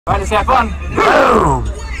Alright, let's have fun. Boom!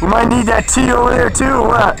 We might need that tee over there too, or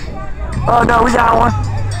what? Oh no, we got one.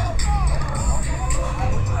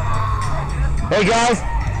 Hey guys.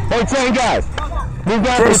 Hey 10 guys. Move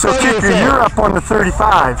down to Okay, the so 30 kicker, or so. you're up on the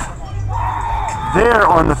 35. They're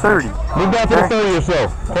on the 30. Move down to the 30 or so.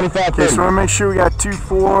 25, 30. Okay, so we're gonna make sure we got 2,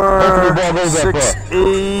 4, Hopefully the ball goes that 6,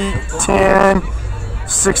 far. 8, 10,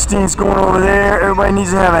 16's going over there. Everybody needs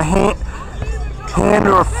to have a hand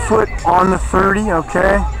or a foot on the 30,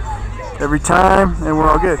 okay? Every time, and we're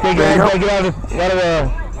all good. Okay There guys, you go. get out of the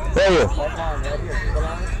area.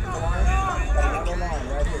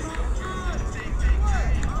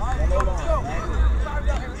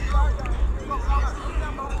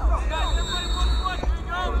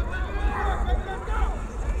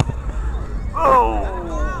 Oh!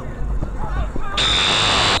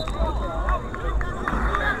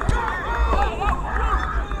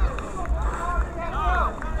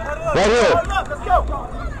 Right here.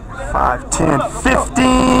 5, 10,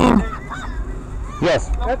 15. Yes.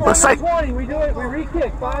 Looks like 20. We do it. We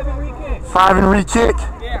re-kick. 5 and re-kick. 5 and re-kick.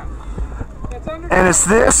 Yeah. That's under. And it's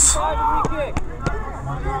this. 5 and re-kick.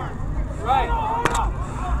 Right.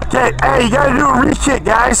 Okay, hey, you gotta do a re-kick,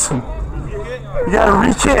 guys. You gotta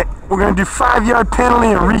re-kick. We're gonna do 5-yard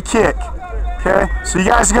penalty and re-kick. Okay, so you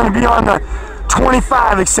guys are gonna be on the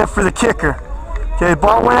 25 except for the kicker. Okay,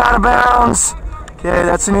 ball went out of bounds. Okay,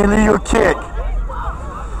 that's an illegal kick.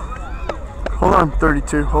 Hold on,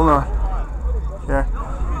 32. Hold on. Okay.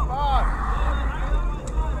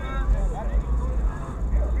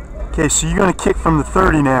 Okay, so you're gonna kick from the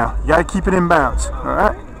 30 now. You gotta keep it in bounds. All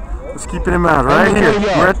right. Let's keep it in bounds right here.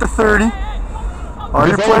 We're at the 30. All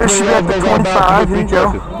your players should be at the 25. Here you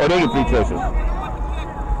go. Oh, they get 3 choices.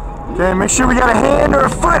 Okay, make sure we got a hand or a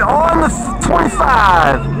foot on the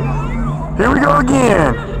 25. Here we go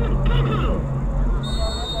again.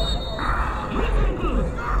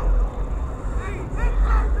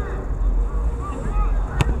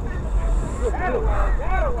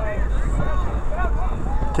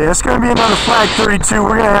 Okay, that's gonna be another flag 32.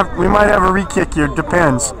 We might have a re-kick here.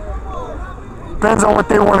 Depends. Depends on what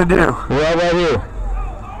they want to do. We're right here.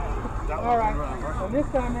 Alright. So this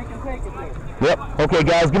time they can take it there. Yep. Okay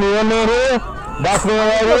guys, give me one man here. Box man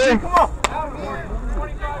right here. Come on.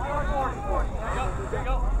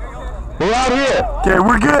 We're out here. Okay,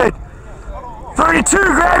 we're good. 32,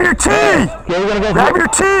 grab your tee. Okay, we're gonna go Grab your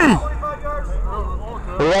tee.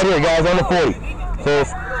 We're right here guys on the 40. So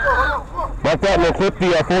mark that and then clip the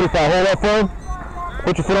 45. Hold that phone.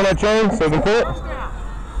 Put your foot on that chain so you can pull it.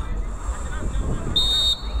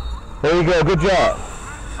 There you go, good job.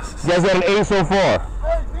 You guys got an A so far.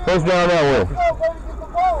 First down that way.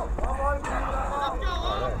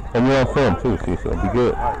 And you're on film too, see, so it'll be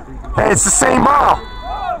good. Hey, it's the same ball.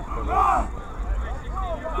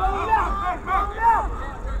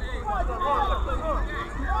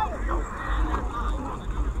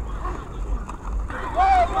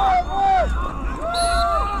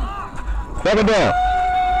 Second down.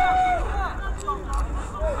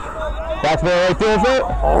 Box man right there, sir.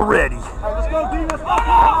 Already. Let's go, D. Let's go.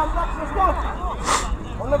 Let's go.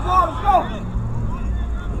 On the ball, let's go.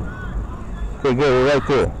 Okay, good, we're right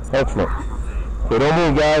there. Excellent. Okay, don't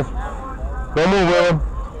move, guys. Don't move, William.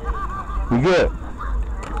 You good.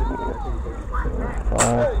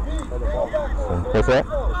 5. What's that?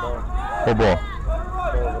 Good ball.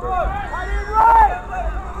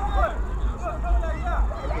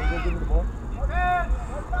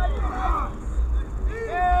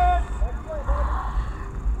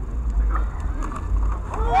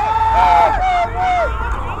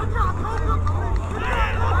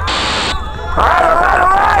 All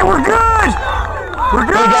right, we're good. We're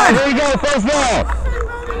good. Hey guys, here you go, first down.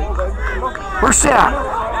 First down.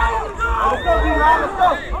 Let's go, D. Let's go.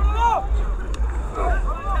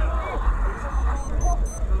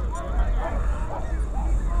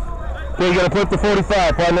 Okay, you gotta put the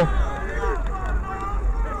 45, partner.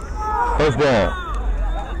 First down.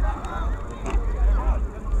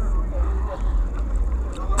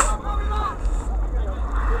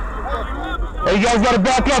 Hey, you guys gotta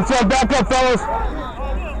back up, sir. Back up, fellas.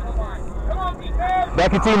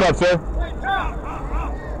 Back your team up, sir.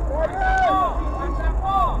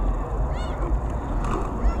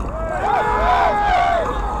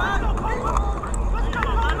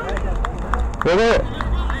 Go there.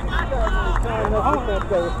 That's what these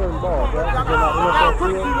guys say, yeah.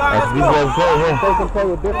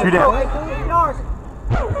 2 down.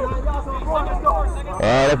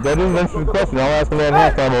 That is an interesting question. I'll ask him that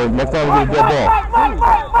halftime or next time we get a dead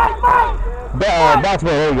ball. Box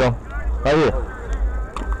man, there you go. Right here.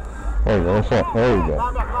 There you go. That's it. There you go.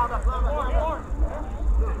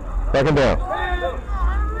 Second down.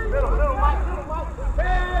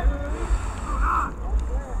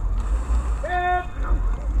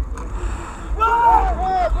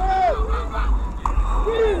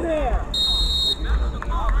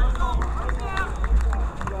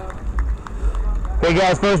 Okay,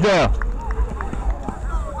 guys, first down.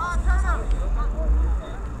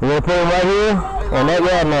 We're going to put him right here on that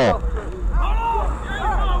yard line.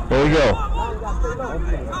 There we go.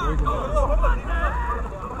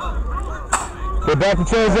 Okay, back the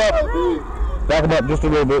chains up. Back them up just a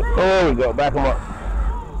little bit. Oh, there we go. Back them up.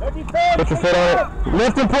 Put your foot on it.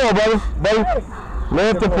 Lift and pull, buddy.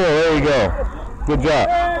 Lift and pull. There you go. Good job.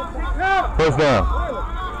 First down.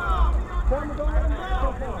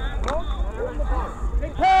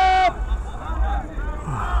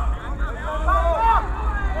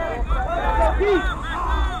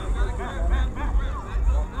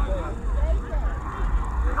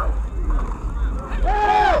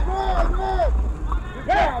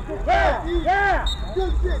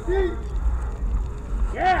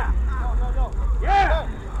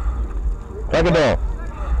 Take it down.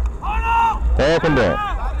 Take him down.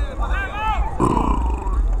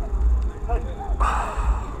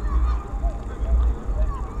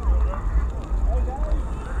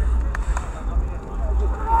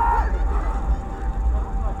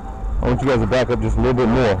 I want you guys to back up just a little bit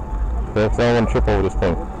more. Okay, because I don't want to trip over this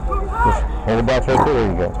thing. Just hold the box right there. There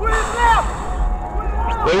you go.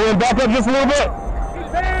 There you go. Back up just a little bit.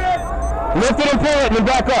 Lift it and pull it and then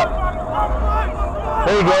back up.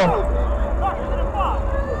 There you go.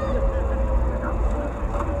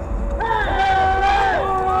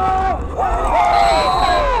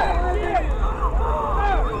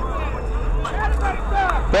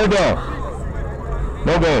 Third down.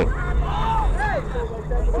 No gain.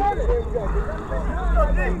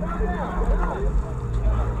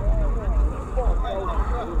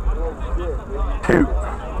 Two.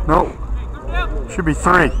 Nope. Should be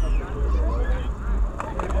three.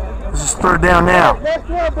 This is third down now. Let's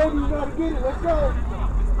go, baby. You gotta get it. Let's go.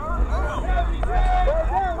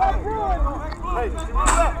 Hey,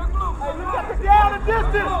 you got the down and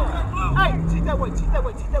distance. Hey, cheat that way, cheat that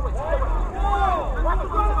way, cheat that way, cheat that way. Watch it,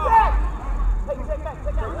 go to the back. Hey, take back,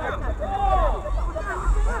 take back.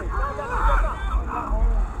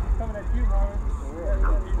 Coming at you, Marvin.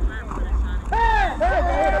 Hey, hey,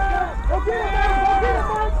 go get it, man. Go get it, man.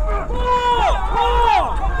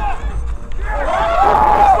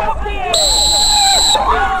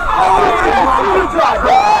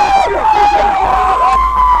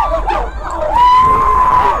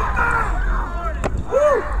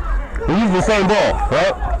 We use the same ball,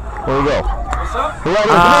 right? There we go. What's up? Come on,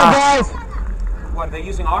 guys. What, are they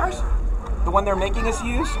using ours? The one they're making us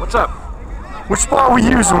use? What's up? Which ball are we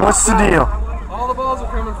using? What's the deal? All the balls are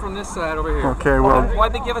coming from this side over here. Okay, well,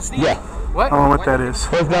 Why'd they give us these? Yeah. What? I don't know what that is.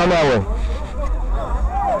 First down that way.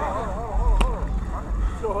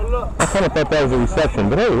 I kind of thought that was a reception,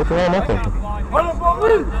 but hey, what the hell am I thinking?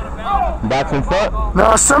 Backs in front.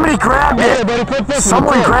 No, somebody grabbed Yeah, it. buddy, put this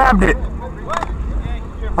Someone in. grabbed it.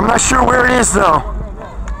 I'm not sure where it is though.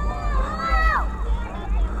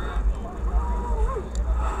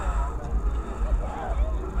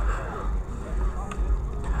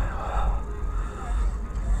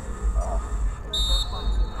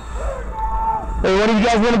 Hey, one of you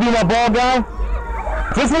guys want to be my ball guy?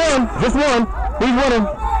 Just one. Just one. Who's winning?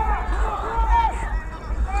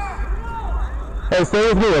 Hey, stay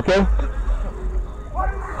with me, okay?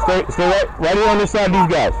 Stay right here on this side of these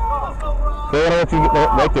guys. Stay right, I want you to get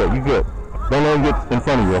right there. You good. Don't let him get in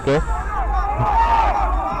front of you, okay?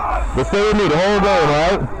 But stay with me the whole game,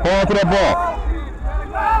 alright? Hold on to that ball.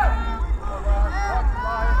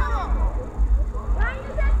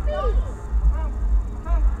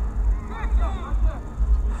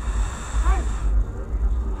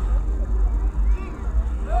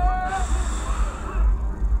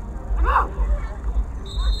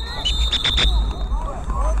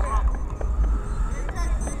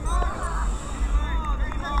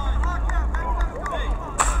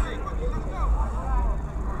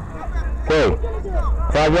 Okay,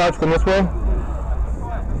 5 yards from this way.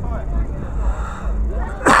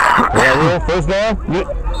 Yeah, first down. Get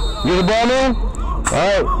the ball now. All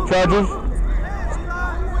right, Chargers.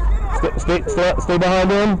 Stay behind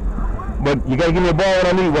them, but you gotta give me a ball when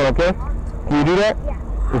I need one, okay? Can you do that?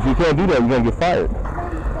 If you can't do that, you're gonna get fired.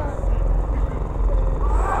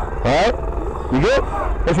 All right, you good?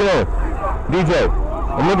 What's your name? DJ.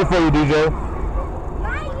 I'm looking for you, DJ.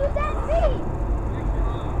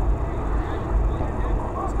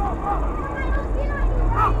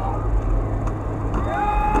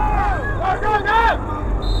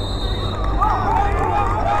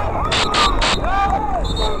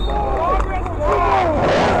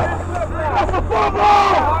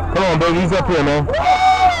 Come on, baby, he's up here, man.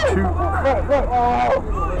 Two.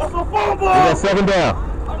 We got 7 down.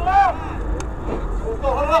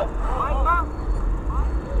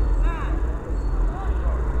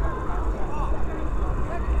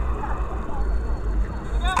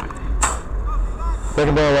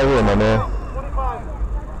 Second down right here, my man. 25.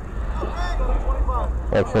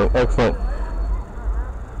 Excellent, excellent.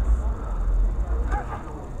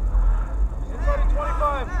 Inside of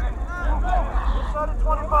 25. Inside of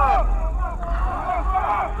 25.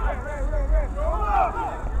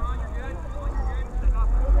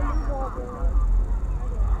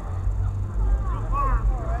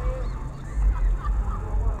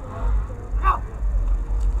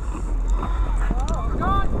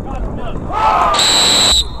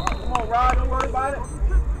 Come on, Rod, don't worry about it.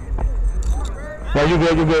 No, you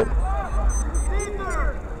good, you good.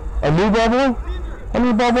 A new ball boy? How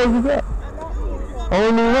many ball boys you got?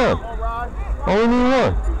 Only need one. Only need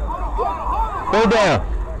one. Go down.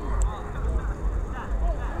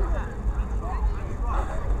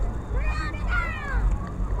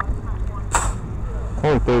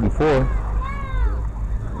 Only 3rd and 4.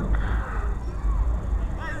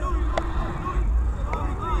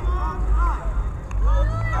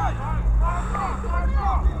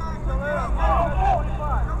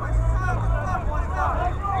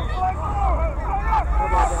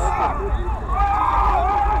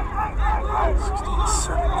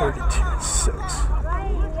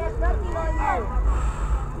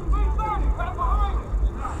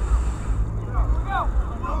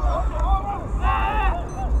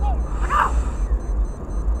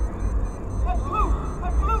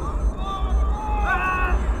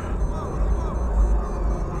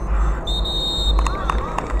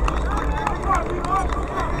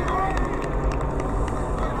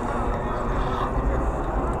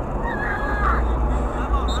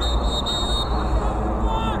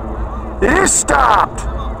 It is stopped.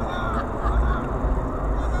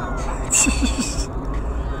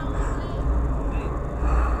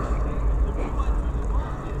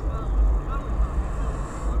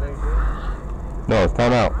 No, it's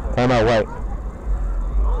timeout. Timeout, White.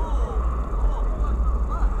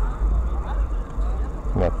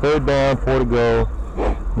 We got 3rd down, 4 to go,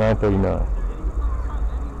 9:39.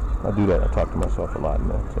 I do that. I talk to myself a lot,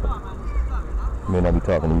 man. So I may not be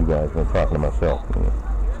talking to you guys, but I'm talking to myself. You know,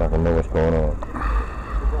 so I can know what's going on.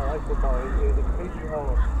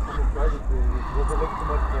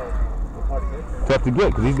 Tough to get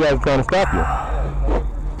because these guys are trying to stop you.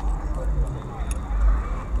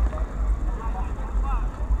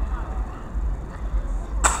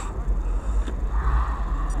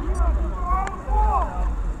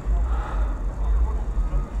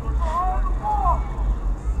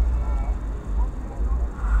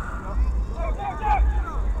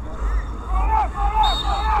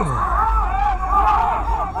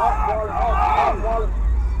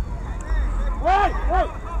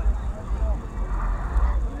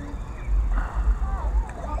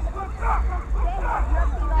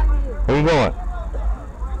 Where you going?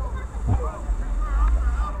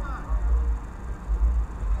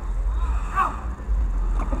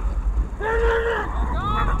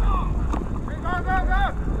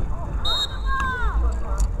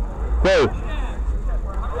 Go.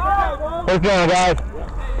 First down, guys.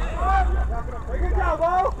 Good job,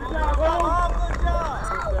 Bo. Good job, Bo. Good job.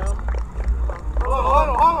 Hold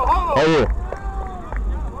on. Right here.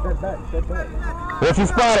 Step back. Once you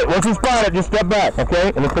spot it, just step back,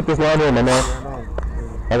 okay? And then put this line in, my man.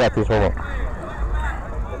 I got this, hold on.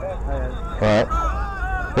 Alright.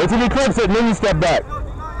 Wait till he clips it, and then you step back.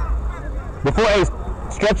 Before, hey,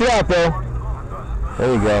 stretch it out, though.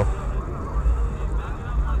 There you go.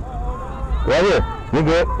 Right here. You're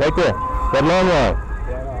good. Right there. That long line.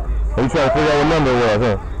 Are you trying to figure out what number it was,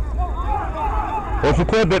 huh? Once you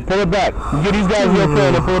clip it, pull it back. You get these guys real clear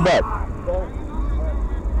and then pull it back.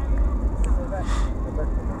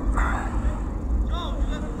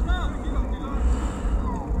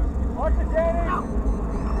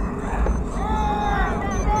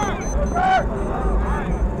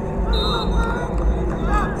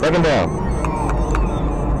 Second down.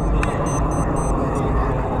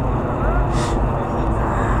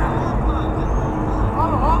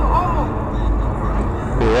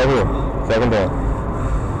 Okay, right here. Second down.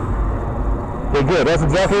 Okay, good. That's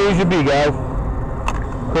exactly where you should be, guys.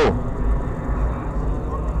 Cool.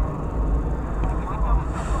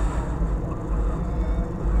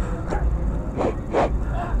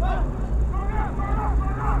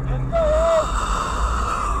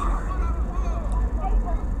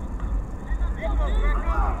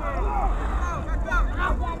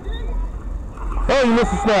 Oh, you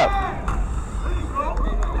missed the snap.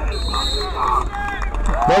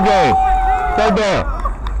 No game. Third down.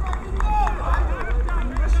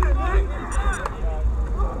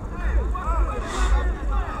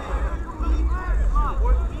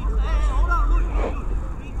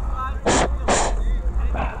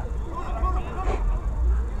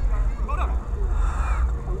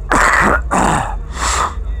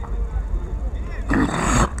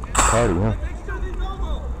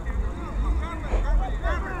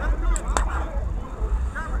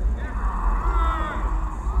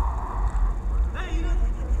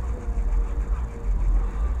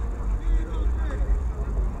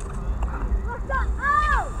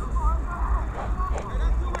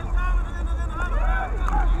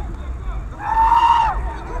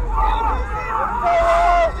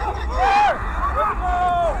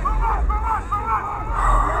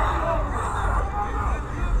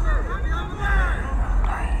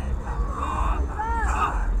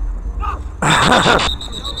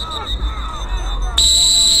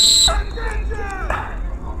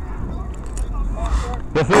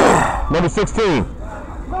 That's it. Number 16.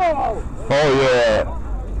 Oh, yeah.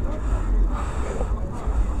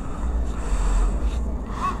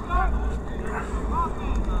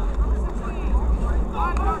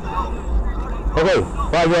 Okay,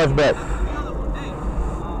 5 yards back.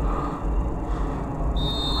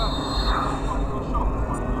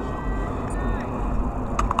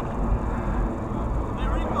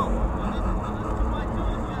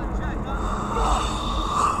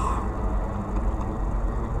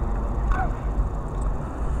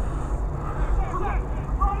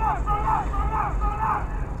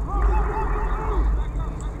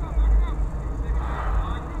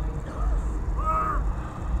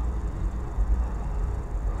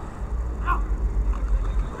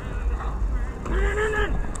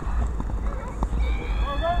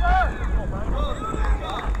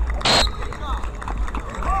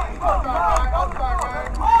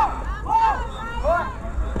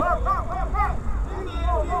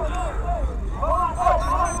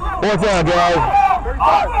 Fourth down, guys.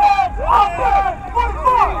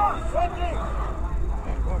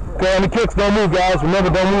 Okay, on the kicks, don't move, guys. Remember,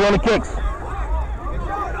 don't move on the kicks.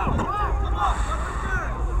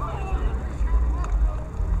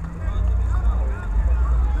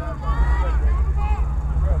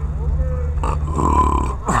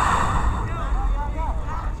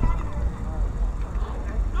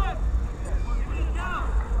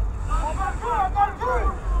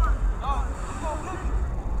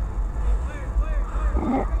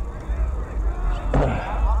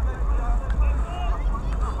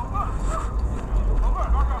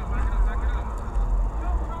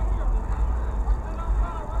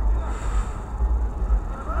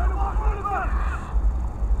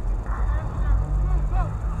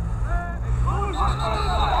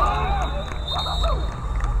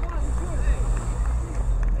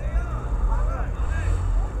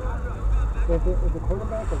 Is the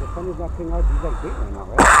quarterback or the punter's not paying out? He's like bait right now,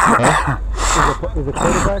 right? Is the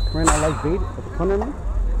quarterback right now like bait at the punter now?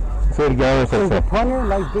 Say it again. Is the punter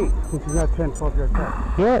like bait since he's not 10, 12 yards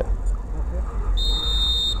out? Yeah.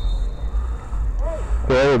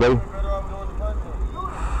 Okay, everybody.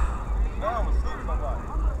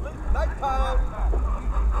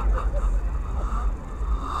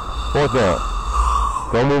 Fourth down.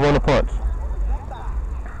 Don't move on the punch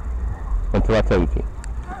until I tell you to.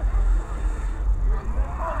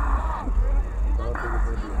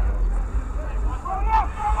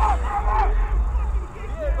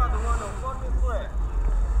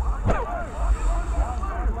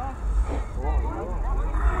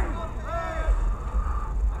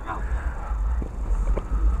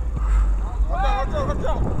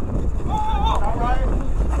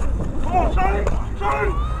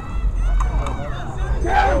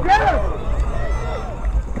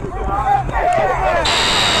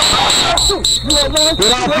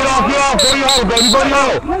 Get off, go yo, baby, go yo.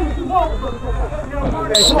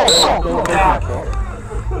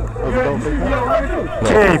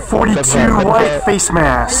 Okay, 42 white face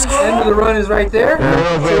mask. End of the run is right there.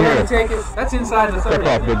 Yeah, So we're going to take it. That's inside the 30.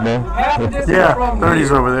 Step off, big man. Half the distance Yeah, from 30's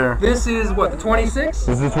here. over there. This is what, the 26?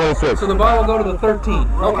 This is 26. So the ball will go to the 13.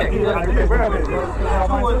 Okay.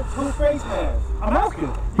 Two face masks. I'm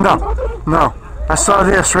asking. No. I saw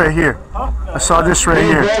this right here. I saw this right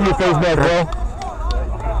here. Grab your face back, bro.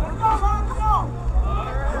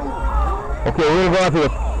 Okay, we're going to go out to the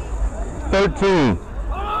 13.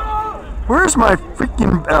 Where's my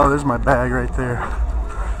freaking... Oh, there's my bag right there.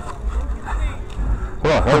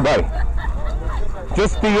 Come on, everybody.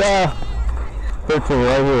 Just the 13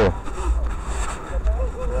 right here.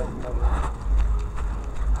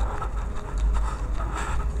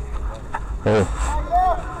 Hey.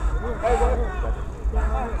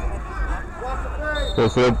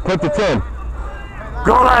 So put the 10.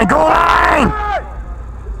 Go line, go line!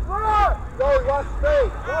 Go, watch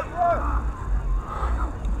straight. Watch run.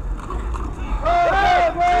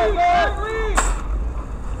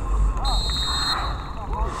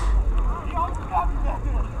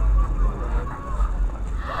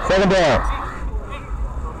 Second down.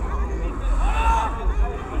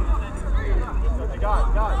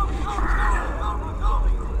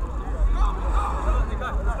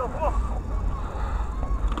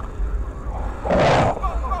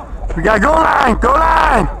 We gotta go line, go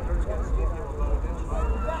line!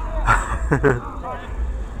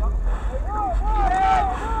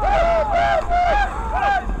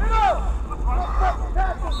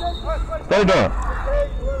 Third down.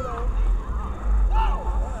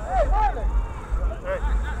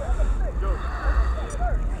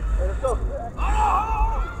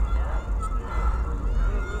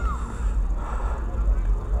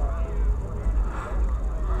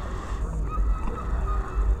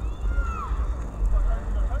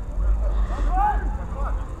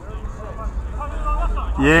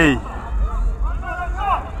 Yay.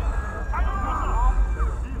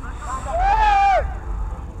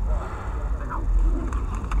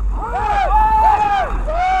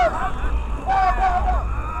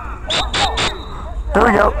 Here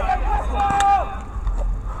we go.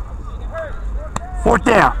 Fourth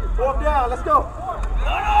down. Fourth down, let's go.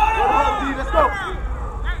 Let's go.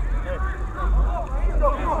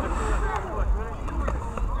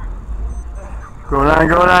 Go line,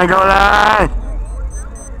 go line, go line.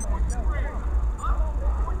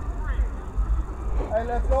 Hey,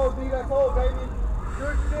 let's go, D. Let's go, baby.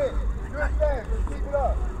 Good shit. Good stand. Just keep it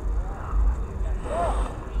up.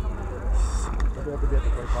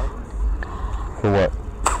 For what?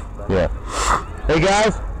 Yeah. Hey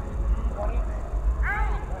guys.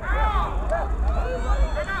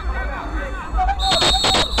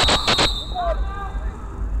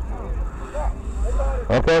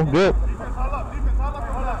 Okay, good.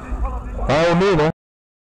 Fine with me, man.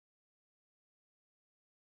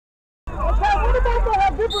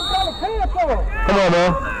 Come on,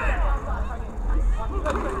 man.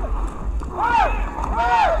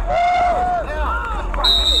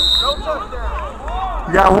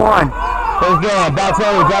 You got one. First down, box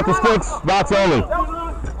only, drop the sticks, box only.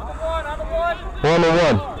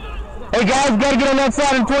 1-1. Hey guys, we gotta get on that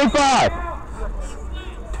side in 25.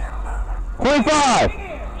 25.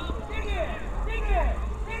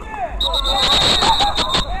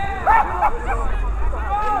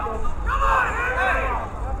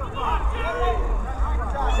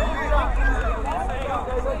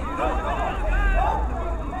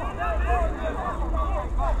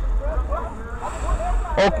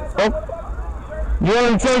 Oh. You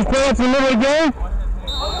want to change pants in the middle of the game?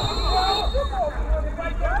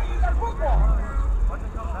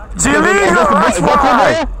 It's illegal. That's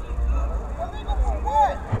why.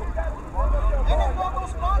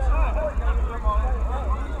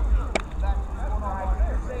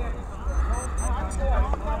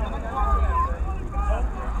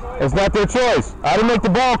 It's not their choice. I didn't make the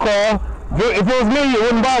ball call. If it was me, it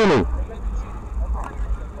wouldn't bother me.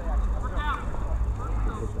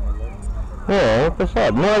 Yeah, what the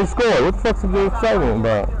shot? Nobody scored. What the fuck's the excitement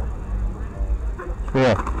about?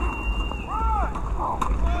 Yeah.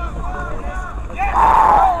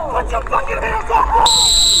 Put your fucking hands up!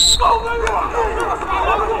 Go, baby!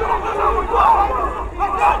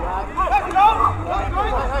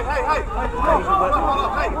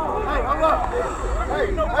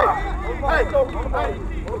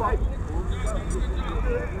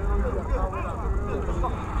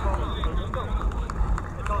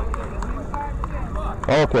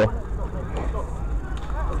 Okay.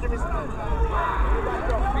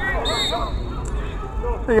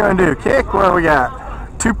 What are you gonna do? Kick? What do we got?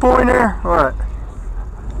 2-pointer? What?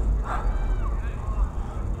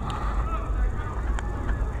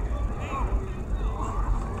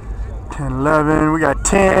 $10, $11. We got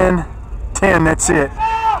 10. 10. That's it.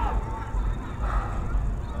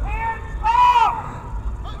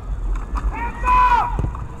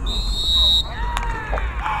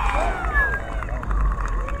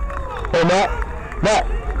 Hey, Matt.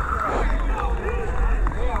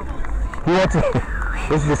 He wants to,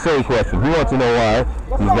 this is a silly question. He wants to know why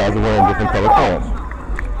these guys are wearing different colored pants.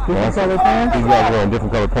 Different colored pants? These guys are wearing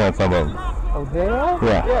different colored pants, some of them. Oh, they are?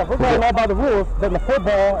 Yeah. Yeah, if we're going all by the rules, then the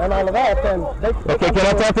football and all of that, then they... Okay, can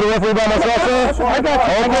I talk to the referee by myself, sir? I got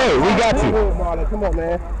you. Okay, we got you. Come on,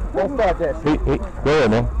 man. Let's start this. Go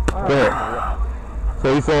ahead, man. Go ahead.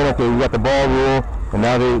 So he's saying, okay, we got the ball rule, and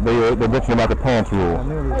now they're bitching about the pants rule.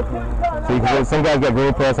 So some guys got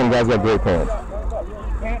green pants, some guys got gray pants.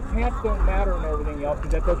 Pants don't matter and everything else,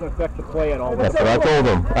 because that doesn't affect the play at all. That's what I told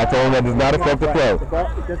him. I told him that does not affect the play. It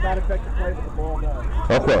does not affect the play, but the ball does.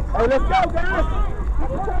 Okay. Hey, let's go, guys!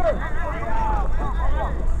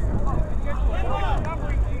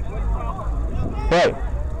 Hey.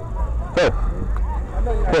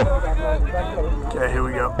 Okay, here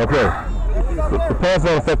we go. Okay. The pants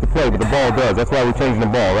don't affect the play, but the ball does. That's why we're changing the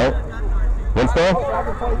ball, right? You understand?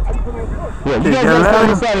 Yeah, you guys got to start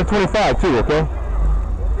inside of 25 too, okay?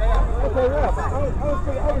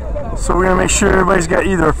 So we're gonna make sure everybody's got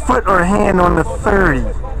either a foot or a hand on the 30.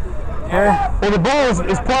 Okay? Well, the ball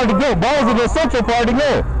is part of the game. Balls are the essential part of the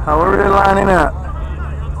game. However they're lining up.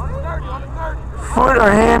 Foot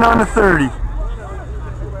or hand on the 30.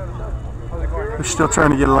 We're still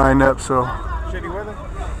trying to get lined up, so.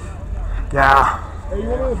 Yeah.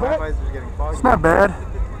 It's not bad.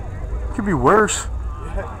 It could be worse.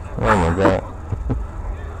 Oh my God.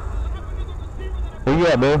 Where you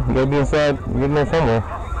at, man? You gotta be inside. You getting there somewhere.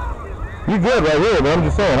 You good right here, man. I'm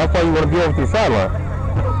just saying. How far you want to be over to the sideline?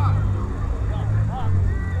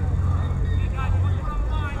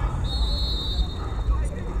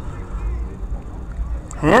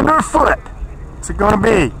 Hand or foot? What's it gonna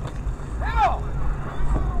be?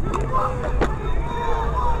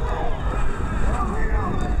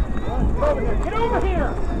 Get over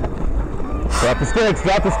here! Drop the sticks,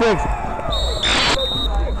 drop the sticks.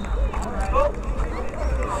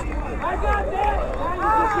 I got that!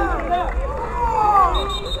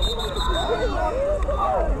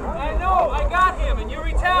 I know, I got him, and you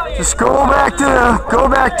retaliate. Just go back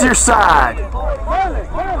to your side.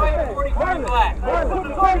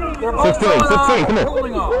 16, come here.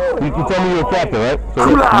 You told me you were captain, right? So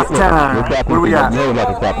Cool off time. you're captain. What do we got? You're like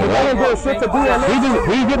a captain, right?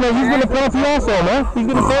 He's getting a penalty also, man. He's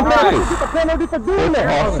getting a penalty. It's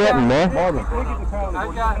offsetting, man.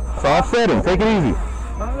 It's offsetting. Take it easy.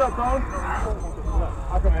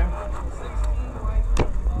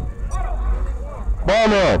 Ball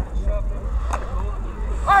man.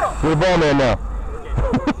 You're the ball man now.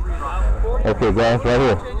 Okay, guys, right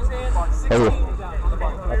here. Right here.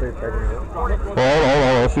 Hold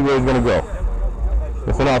on. Let's see where he's going to go.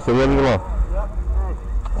 It's an offset. Leave it alone.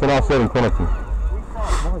 It's an offsetting penalty.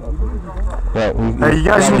 Right, Hey, you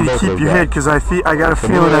guys need to keep your head because I got a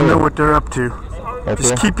feeling I know what they're up to.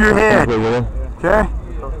 Just keep your head. Okay?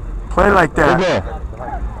 Play like that.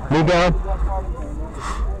 Move down.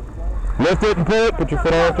 Lift it and pull it. Put your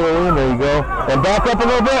foot on it to the lean. There you go. And back up a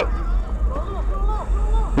little bit.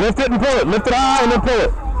 Lift it and pull it. Lift it high and then pull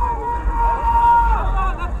it.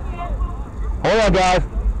 Hold on, guys.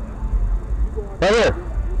 Right here.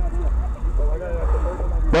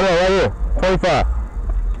 No, right here. 25.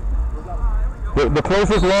 The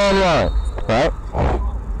closest long line. Right?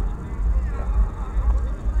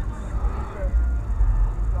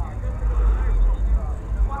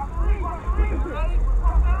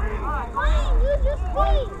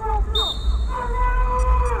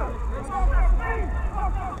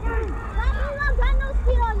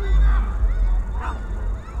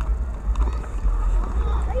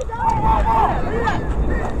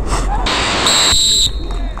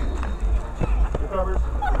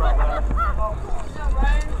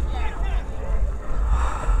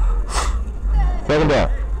 Second down.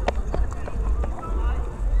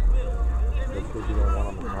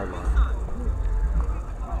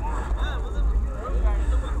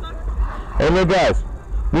 Hey, look, guys.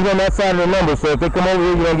 Move on that side of the number, so if they come over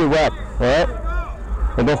here, you don't get whacked. All right?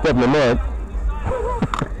 And don't step in the mud.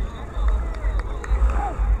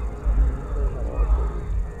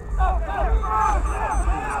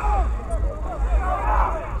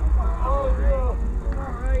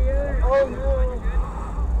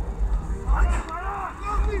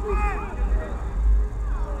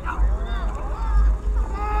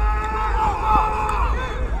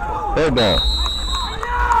 Third down.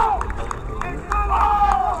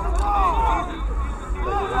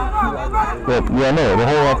 Yeah, I know. The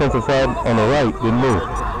whole offensive side on the right didn't move.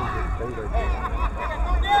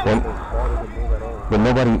 But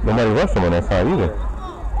nobody rushed them on that side either.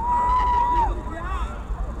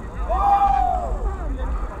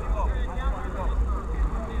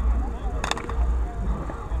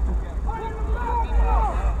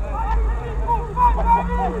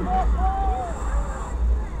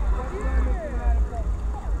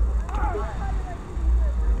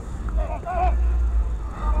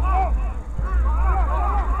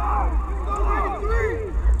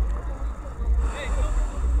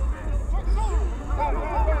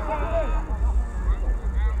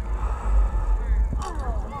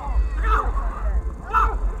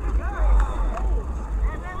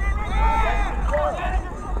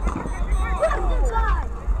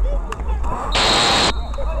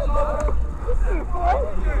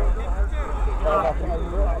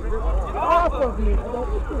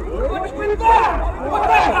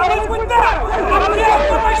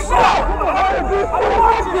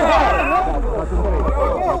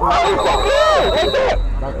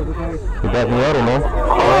 We're back in the auto, man. I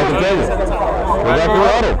can tell you. We're back in the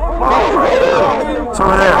auto. It's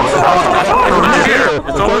over there.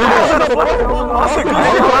 It's over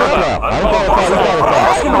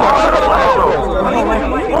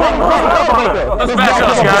Let's back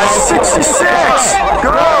up, guys. 66. Go.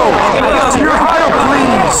 To your huddle,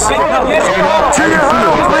 please. To your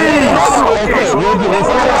huddle, please.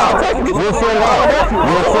 We'll send out.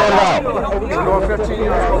 We'll send out.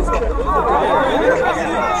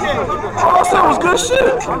 Oh, that was good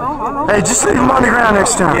shit. Hey, just leave him on the ground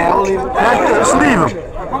next time. Yeah, I'll leave him. Okay? Just leave him.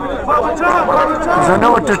 Because I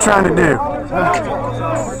know what they're trying to do.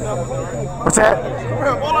 What's that?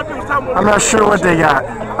 I'm not sure what they got.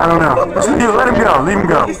 I don't know. Just leave, let him go. Leave him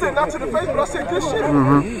go. He said not to the face, but I said good shit.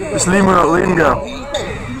 Just leave him go. Leave him go.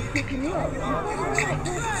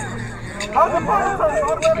 How's the punter turning?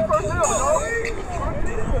 Automatic first hill,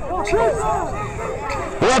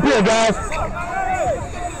 We're up here, guys.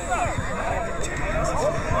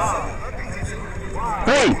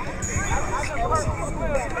 Three.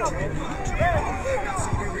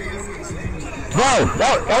 No,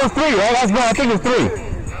 that was three, right? That's no, I think it's three.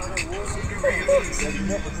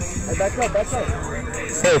 Hey, back up, back up.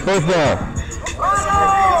 Hey, first down.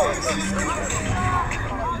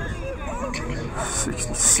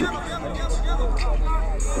 66.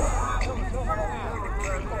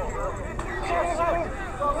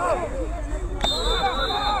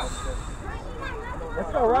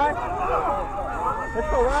 Let's go, right? Let's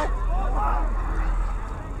go, right?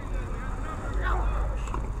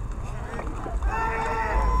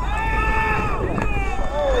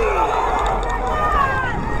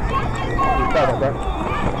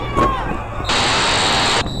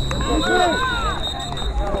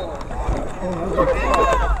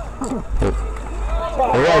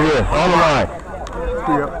 We're right here, on the line.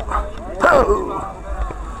 Oh.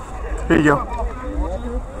 Here you go.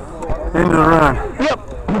 Into the run. Yep.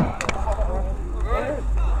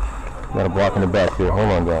 Got a block in the back here.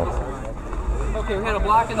 Hold on, guys. Okay, we had a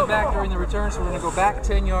block in the back during the return, so we're going to go back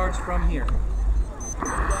 10 yards from here.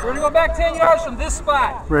 We're going to go back 10 yards from this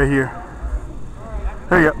spot. Right here.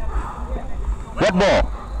 There you go. Wet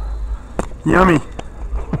ball. Yummy.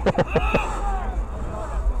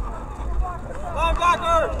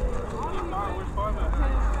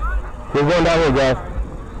 We're going down here, guys.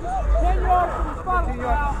 10 yards from the spot. 10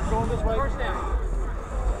 yards. Going this way. First down.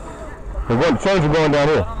 We're going, change, we're going down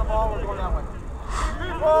here. On the ball, we're going that way.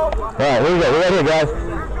 All right, here we go. We're right here, guys.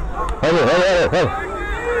 Right here, hey.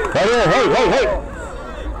 Right here, hey. Right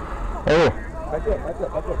here.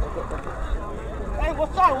 Hey, what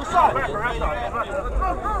side? What side?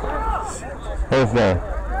 First down.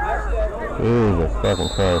 Jesus fucking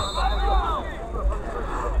Christ.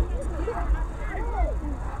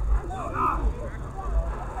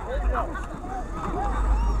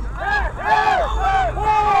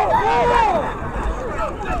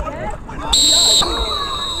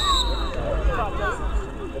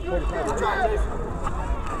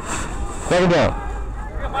 Second down.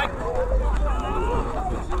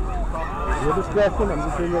 Your discretion, I'm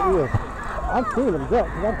just in your ear. I'm seeing them jump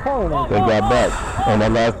because I'm calling them. They got back on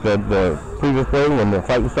that last, the previous play when the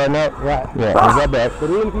fight was starting out. Right. Yeah, they got back. But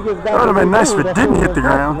even if he gets back, That would have been nice if it didn't hit the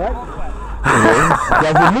ground. Right? You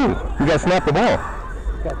guys didn't move. You guys snapped the ball.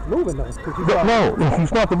 That's moving though. No, if you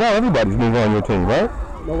snap the ball, everybody's moving on your team, right?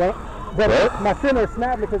 No, what? But Right? my center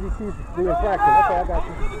snapped because he sees the infraction. Okay, I got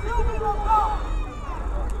you.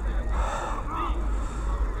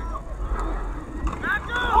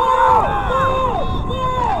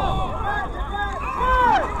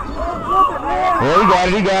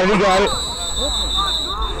 Yeah, he got it.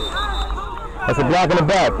 That's a block in the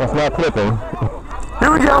back. That's not clipping.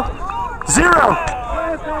 Here we go. 0.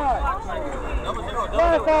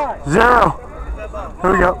 0.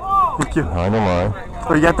 Here we go. Thank you. I don't mind.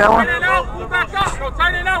 Oh, you got that one? Tighten it out. Go back up. Go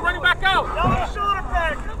tighten it out. Running back out. Shoulder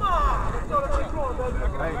pad. Come on.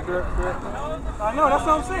 I know. That's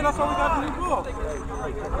what I'm saying. That's why we got the new ball.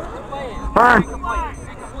 Burn.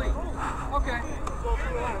 Okay.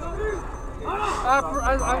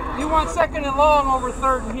 You want second and long over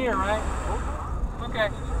third and here, right? Okay,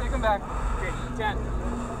 take him back. Okay, 10.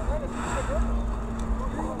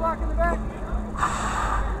 Block in the back.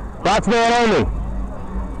 Box man only.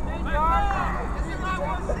 10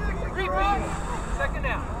 yards. Repeat. Second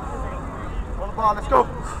down. On the ball. Let's go.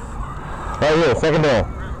 Right here, second down.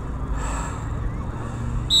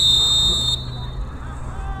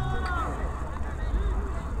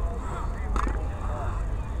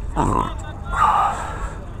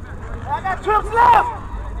 I got trips left.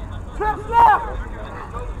 Trips left.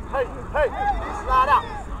 Hey, slide out.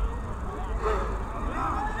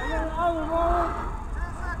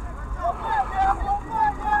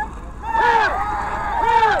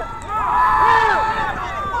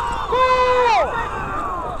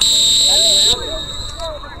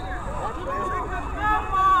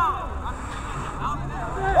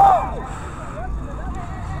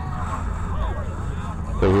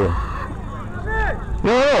 Stay here.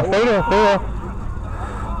 Yeah, stay there.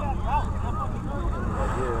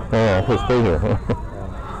 Yeah, just stay here.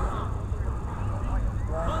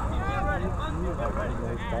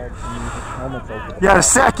 You got a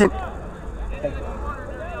second.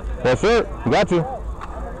 That's it. Got you.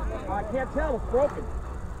 I can't tell. It's broken.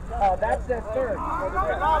 Oh, that's third.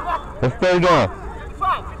 Let's stay down.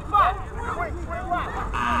 55.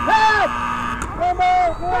 Hey! Come on!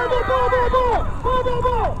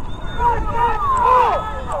 Ball!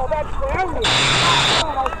 Oh, that's grounded.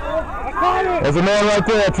 There's a man right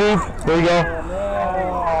there, Chief. There you go.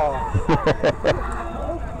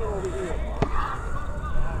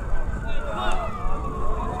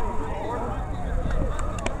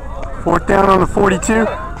 Fourth down on the 42.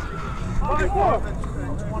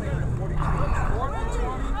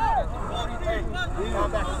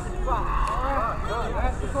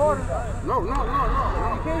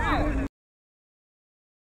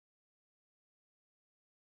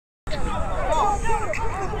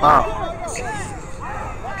 Wow.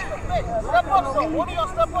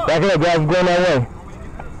 Back it up, guys. I'm going that way.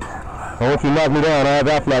 I want you to knock me down. I have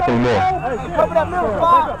that flat anymore. Cover that middle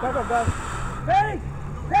spot. Back up, guys. Hey!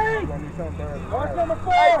 Hey! Watch number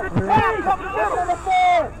 4! Hey! Cover the middle! Number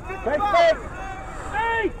 4! Fake, fake!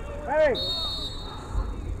 Hey! Hey!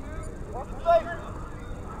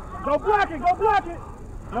 Go block it! Go block it!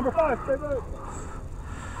 Number 5, stay good.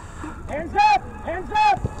 Hands up! Hands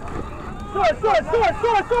up! Sword! Sword! Sword!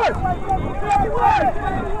 Sword! Sword!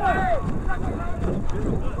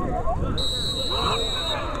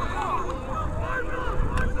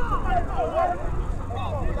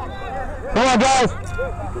 Come on, guys.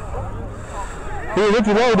 He hit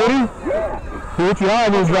you low, did he? He hit you high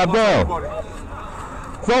and then dropped down.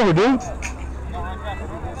 It's over, dude.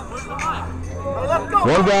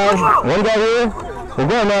 One guy here. We're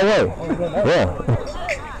going that way. Yeah.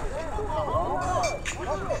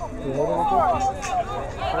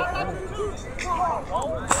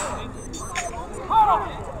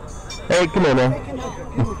 Hey, come on, man. Can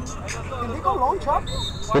we go long, Chuck?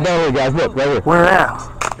 Get down here, guys. Look, right here. Where at?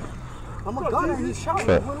 I'm a gunner. He's shot.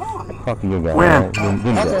 Okay. We're long. Talk to you guys. When? Right?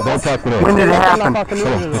 Don't talk to them. When did it happen? Come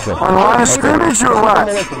on, let's go. On the line of scrimmage or what?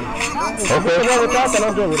 Okay.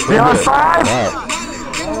 Beyond 5? All right.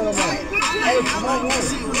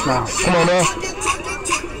 No. Come on, man.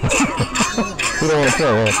 You don't want to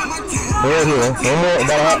play, man. Right here. One more,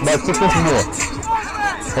 about 6 inches more.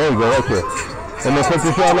 There you go, right here. And then put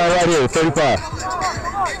your shot line right here, 35.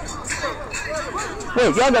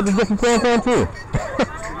 Wait, y'all got the different plan too.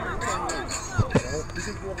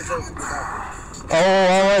 Oh,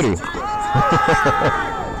 alrighty.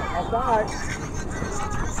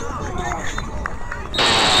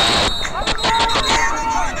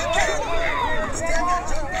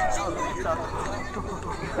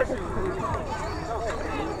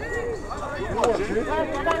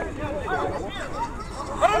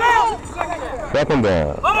 Second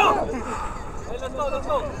down. Hey, let's go, let's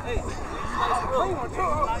go. Hey.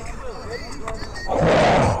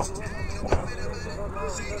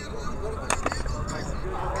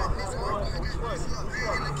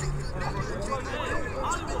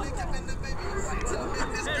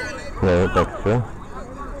 Yeah, that's true. I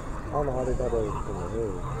don't know how they thought that was from the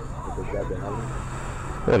hood. If they grabbed the helmet.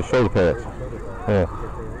 Yeah, the shoulder pads. Yeah.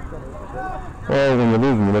 Well, when you're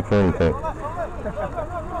losing, you look for anything.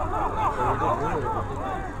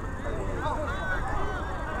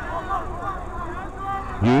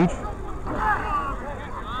 Huge?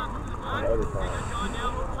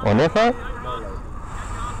 On that side?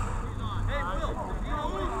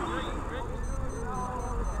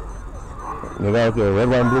 The guy with the red,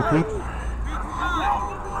 white, and blue cleats?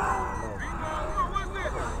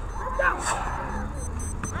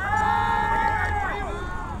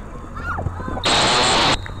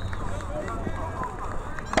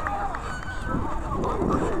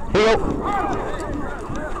 Here you go.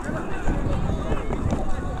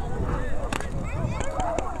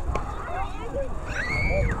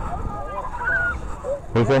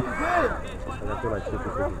 What's that? I feel like 50 is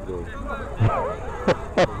good.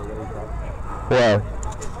 Why?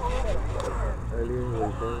 Earlier, what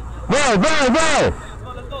you said? Go!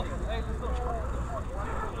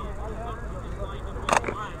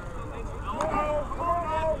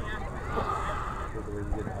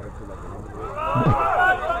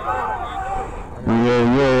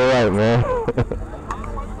 You're right, man.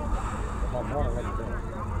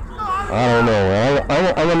 I don't know, man.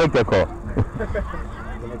 I'm gonna make that call.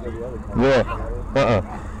 Yeah.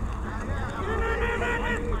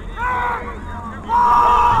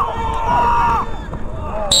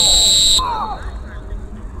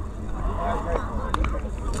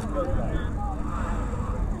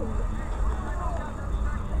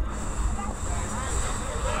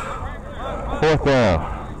 Fourth down.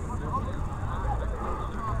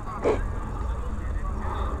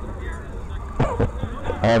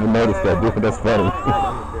 I haven't noticed that, dude. That's funny.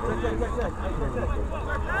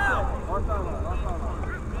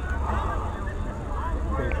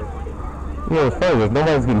 You know, it's funny, if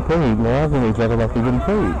nobody's getting paid, man, I was going to talk about they're getting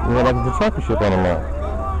paid. You know, like the championship on the line.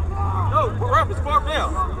 No, we're up. It's 4th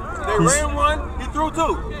down. They ran one, he threw 2.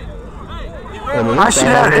 He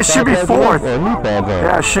It should be fourth.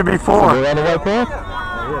 Yeah, it should be fourth. They got the white pants?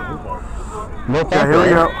 No, yeah, here we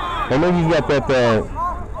go. And maybe he's got that,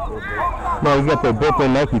 no, he's got the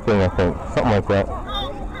built-in Nike thing, I think. Something like that.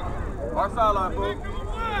 Our sideline, bro.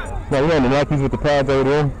 No, you know the Nikes with the pads over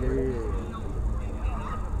there?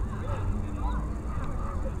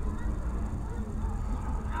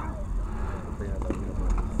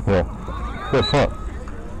 Yeah. Good punt.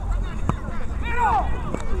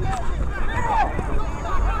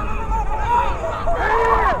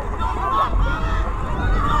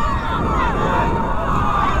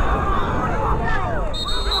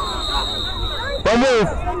 Don't move!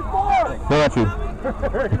 No, not you.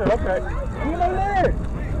 Okay. You know there.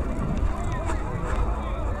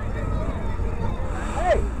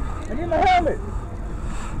 Hey, I need my helmet.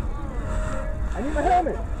 I need my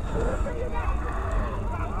helmet.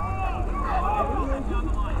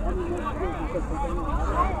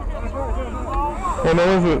 Hey man,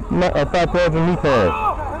 is it not a 5 pads and knee pads?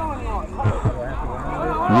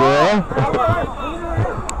 Yeah?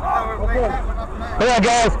 Come on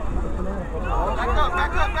guys!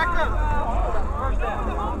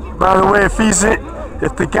 By the way,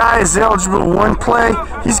 if the guy is eligible one play,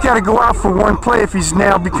 he's got to go out for one play if he's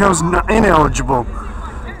now becomes ineligible.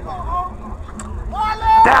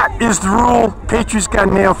 That is the rule. Patriots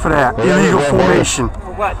got nailed for that. Illegal formation.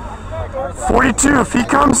 For what? 42, if he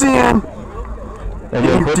comes in and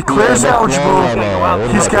he declares eligible,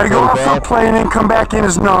 he's got to go out for a play and then come back in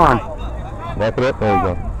as non. Wrap it up, there you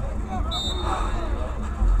go.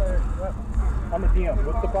 I'm a DM.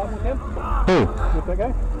 What's the problem with him? Who? With that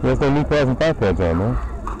guy? There's no knee pads and 5 pads on, man.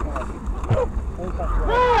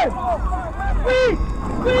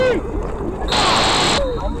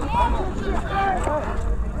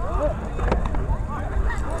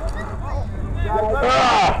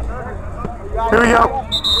 Here we go.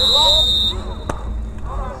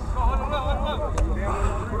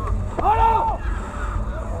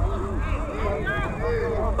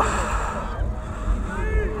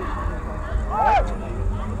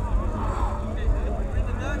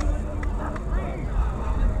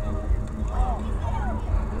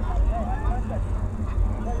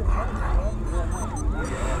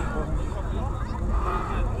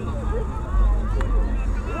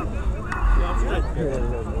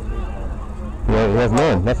 Yeah, he has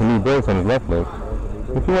none. That's a knee brace on his left leg.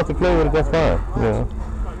 If he wants to play with it, that's fine. Yeah.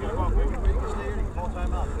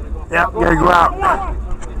 Yep, gotta go out.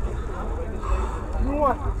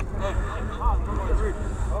 White.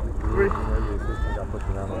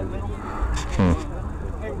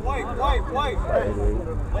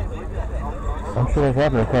 I'm sure that's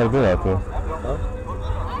happening quite a bit out there.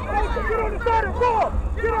 Get on the side of the ball.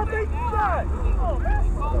 Get on the side.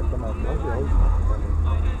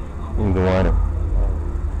 He's the whiner.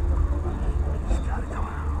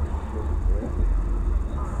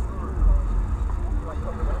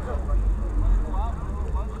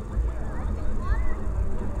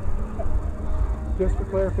 Just for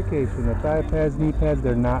clarification, the thigh pads, knee pads,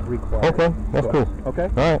 they're not required. Okay, that's cool. Okay?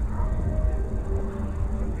 All right.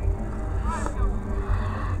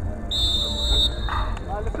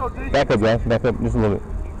 Back up, guys. Back up just a little bit.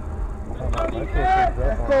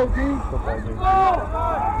 Let's go, D.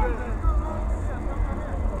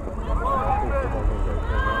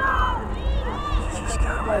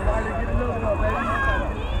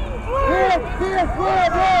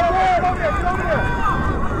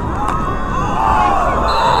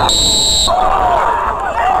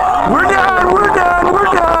 We're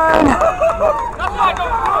done.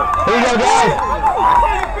 Here you go, guys.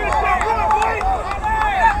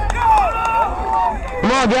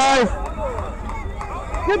 Come on, guys.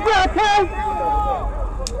 Good job, Kay.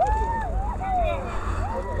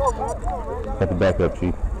 Got the back up,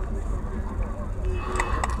 Chief.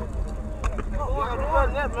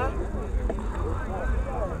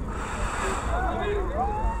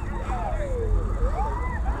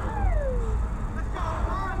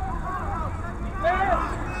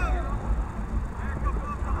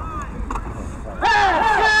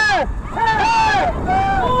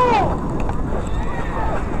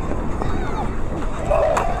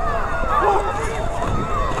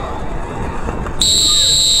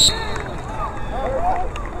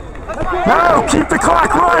 No, keep the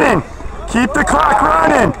clock running. Keep the clock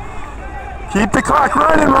running. Keep the clock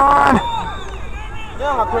running, Ron.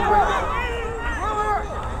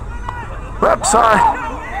 Whoops, sorry.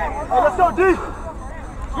 Hey, let's go, D.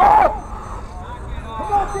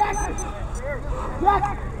 Come on, Jackson.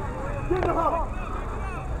 Jackson. Get in the hole.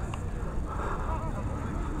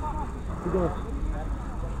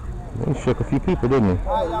 He shook a few people, didn't he?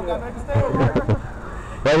 All right, y'all got to stay over here.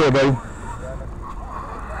 Right here, buddy.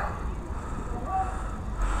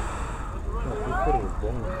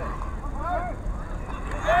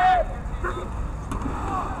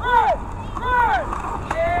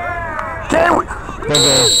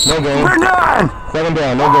 No game. We're done. 7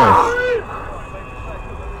 down, no game.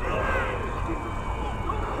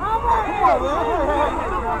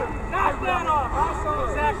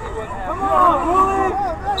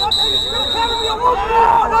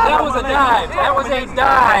 That was a dive. That was a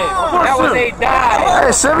dive. That was a dive.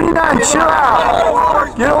 Hey, 79, chill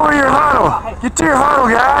out. Get over your huddle. Get to your huddle,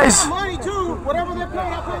 guys. Money too. Whatever they're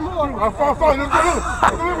paying, I pay more. I'm fine.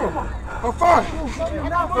 I'm fine. I'm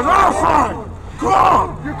not fine. Come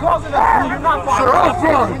on. You're causing that. You're not fine. Sure, I'm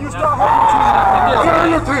fine. When you start hurting Tell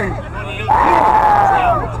your team.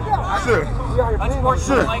 Shit.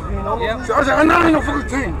 Shit. I said, I'm not in no fucking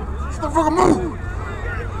team. It's the fucking move.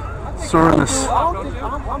 So we're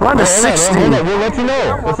on the 16. We'll let you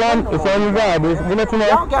know. It's on your guy, boys. We'll let you know.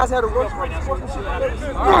 y'all guys had a rush right now. Do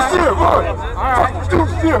shit, what? Do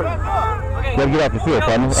shit. Gotta get off the field,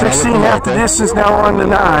 partner. 16 half the distance, now we're on the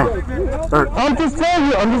 9. I'm just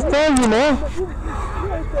telling you, man.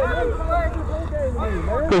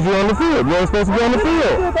 Because you're on the field. You ain't supposed to be on the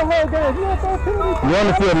field. You're on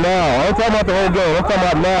the field now. I ain't talking about the whole game. I'm talking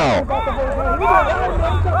about now.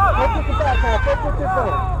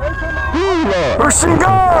 First and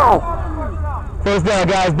goal. First down,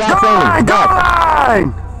 guys. Box Go only. line, go Box.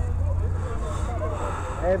 line.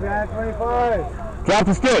 Hey, man, 25. Drop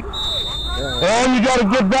the stick. And you got to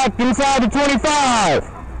get back inside the 25.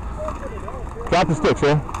 Drop the stick,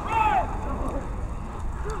 sir.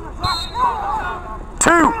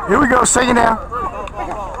 2. Here we go. Second down.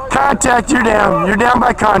 Contact. You're down. You're down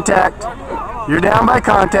by contact. You're down by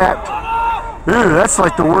contact. Ooh, that's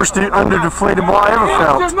like the worst under-deflated ball I ever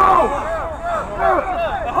felt.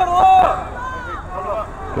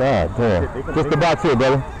 God damn. Just the box here,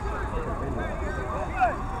 brother.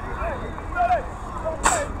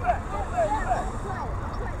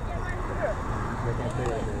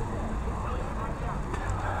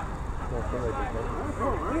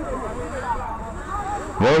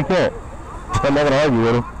 No, he can't. I'm not going to argue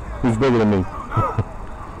with him. He's bigger than me.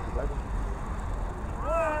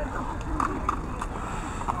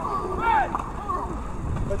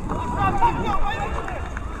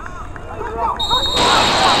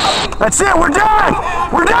 That's it. We're done.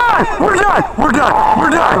 We're done. We're done. We're done. We're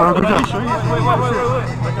done.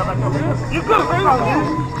 You good, man.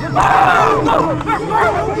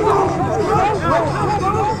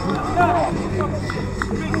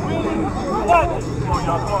 What? Come on,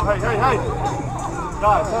 y'all. Come on. Hey.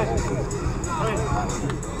 Guys, hey.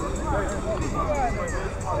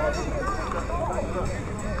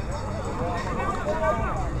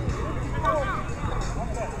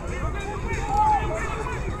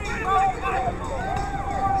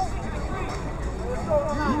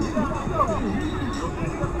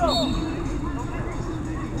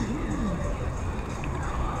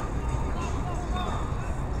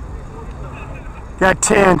 Got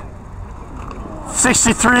 10.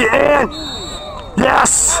 63 and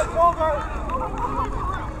yes. Okay,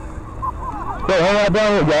 hold on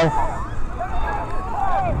down here, guys.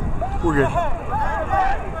 We're good.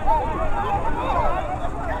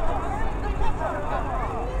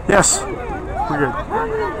 Yes, we're good.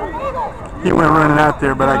 He went running out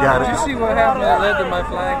there, but I got Did you it. see what happened that led to my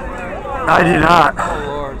flag? I did not. Oh,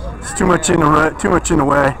 Lord. It's too much in the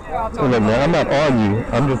way. Hey, look, man, I'm not on you.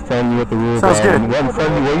 I'm just telling you what the rules Sounds are. good. And what I'm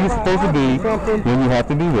telling you where you're supposed to be, then you have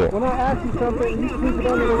to be there. When I ask you something, you keep it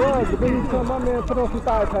under the rug, but then you tell my man, put on some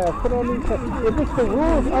thigh pads, put on these things. If it's the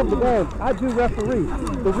rules of the game, I do referee.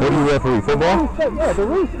 What do you referee? Football? The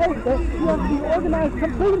rules state that you have to be organized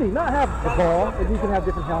completely, not have the ball, and you can have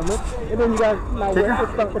different helmets, and then you got, now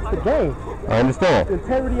it's the game. I understand. The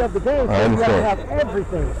integrity of the game, so you have to have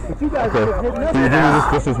everything. But you guys Okay. just hitting Can you do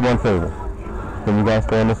this is one favor. Can you guys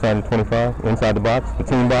stay on this side of 25, inside the box, the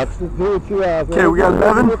team box? Just do what you have. Okay, we got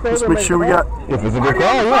 11. Let's make sure we got If it's a good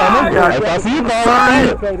call, yeah, I'm got if I see you call,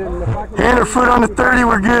 30. Hand or foot on the 30.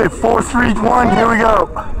 We're good. 4, 3, 1. Here we go.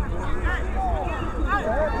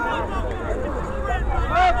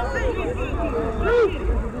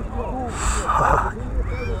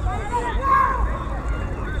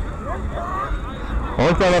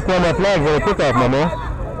 Only time I throw my flags on the kickoff, my man.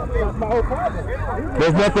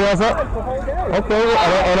 There's nothing else up? Okay,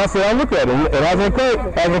 and I say I look at it. It hasn't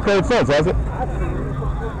occurred since, has it?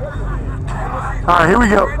 All right, here we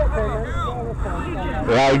go.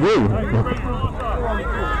 Yeah, I agree.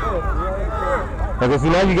 Okay, so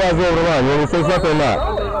now you guys are over the line. You want me to say something or not?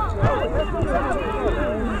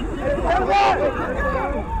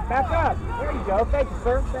 Back up. There you go. Thank you,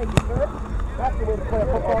 sir. Thank you, sir. That's the way to play a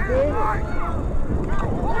football game.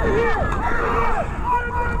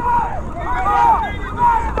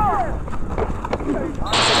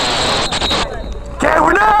 Okay,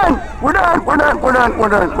 we're done. We're done. We're done. We're done. We're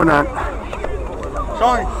done. We're done.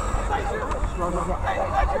 Showing.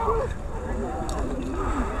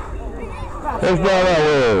 Let's go that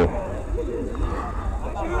way.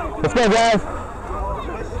 Let's go, guys.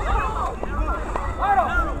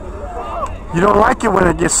 You don't like it when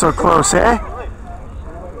it gets so close, eh?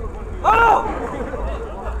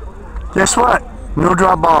 Guess what? No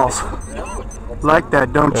drop balls. Like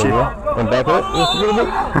that, don't you? And back up just a little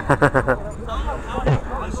bit.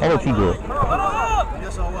 I'll let you do it.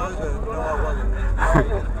 Yes, I was. No, I wasn't.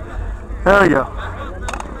 There we go.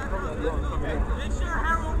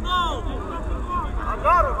 I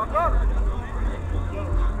got him.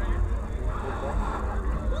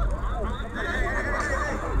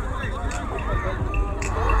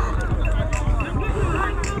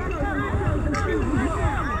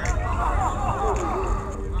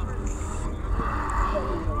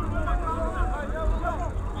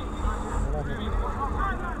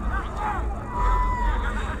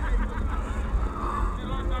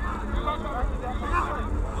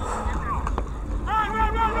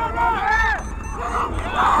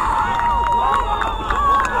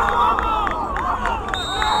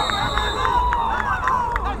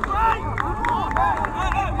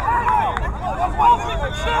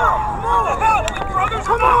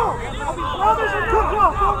 Come on! Brothers and cook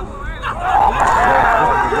off!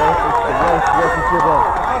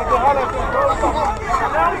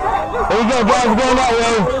 There you go, guys. We're going that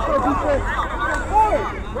way.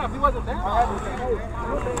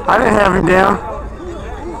 I didn't have him down.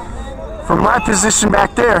 From my position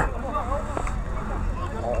back there.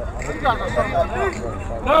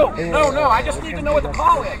 No. I just need to know what the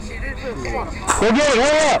call is. Go get it.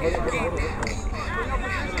 Hurry up.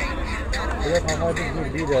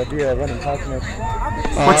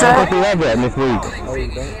 What's that? I think we have that in this league.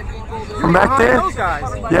 From back there?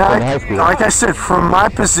 Yeah, high school. like I said, from my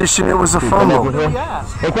position, it was a fumble.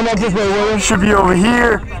 Hey, come up this way, William. Should be over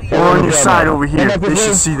here or on your side over here. Come up They this should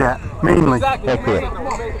way. see that, mainly. That's it.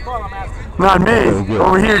 Not me.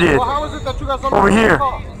 Over here did. How is it that you guys don't Over know here. the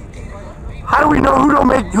call? How do we know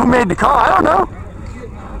who made the call? I don't know.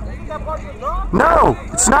 Is that part of your job? No,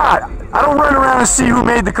 it's not. I don't run around and see who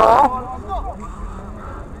made the call.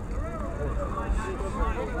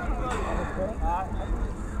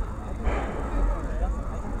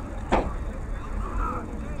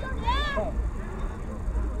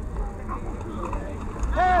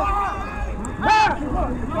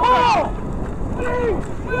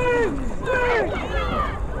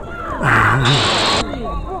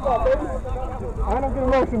 I don't get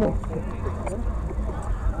emotional.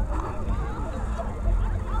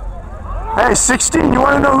 Hey, 16, you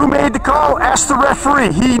want to know who made the call? Ask the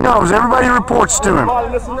referee. He knows. Everybody reports to him.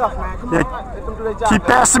 That's enough, man. Come Yeah, on. Let them do their job. keep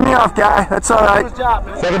passing me off, guy. That's all right. Good job,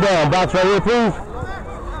 man. Second down. Box right here, please.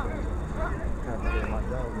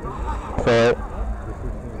 So,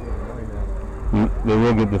 they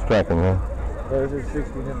will get distracting, huh? Well, this is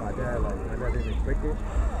 16 and my dad, like, my dad didn't expect it.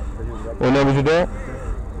 But he was like, What name was your dad?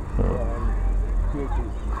 he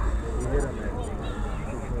hit him, man.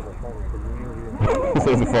 He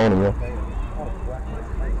says the phone, yeah.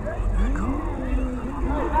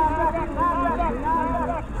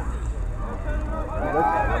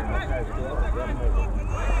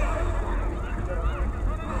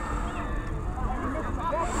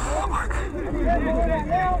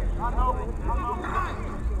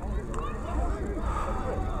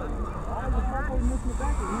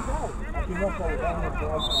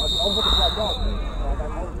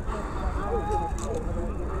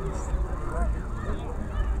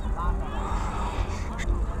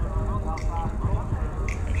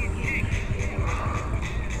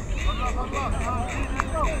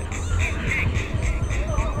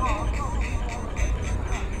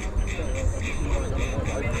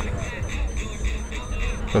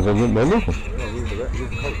 Because they're losing.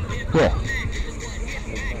 Yeah.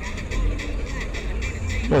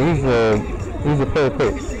 No, he's a fair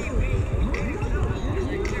coach.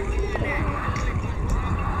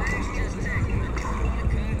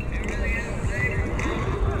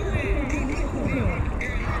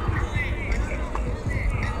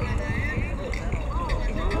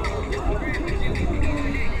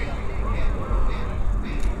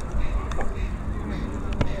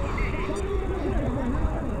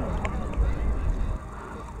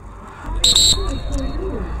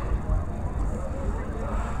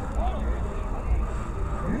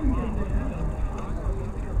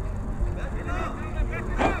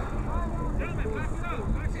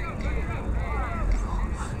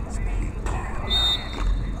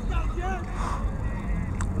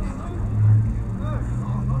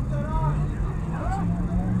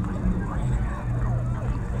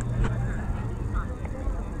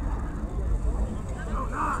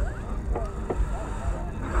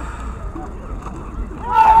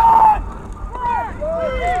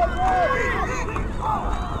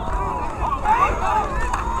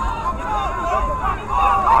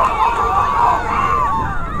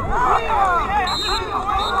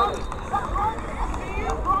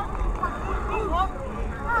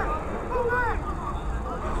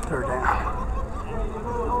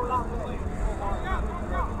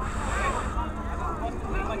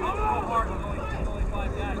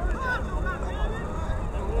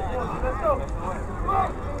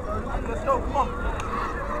 go, come on.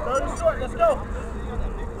 30 short, let's go.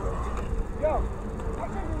 Yo, I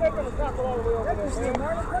think you're making the tackle all the way over there. Take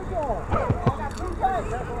off. I got 2 guys.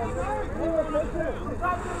 That's what I'm doing.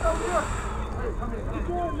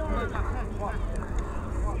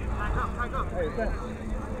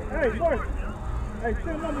 Hey, boys. Hey,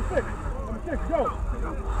 still number 6. Number 6, go.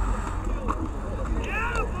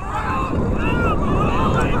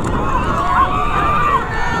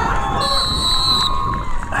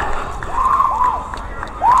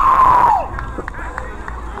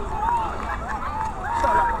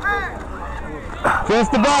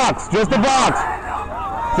 Just the box, just the box.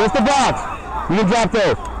 Just the box. You can drop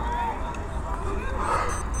those.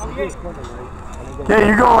 Okay,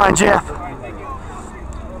 you go line, Jeff.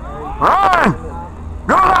 Run!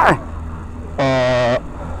 Go line!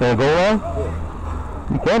 Can I go line?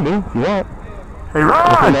 You can do if you want. Hey,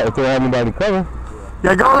 run! If they don't have anybody to cover.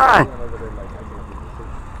 Yeah, go line.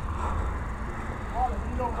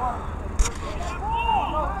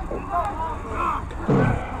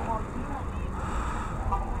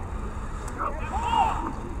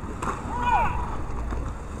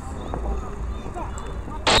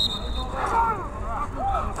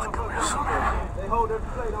 They hold every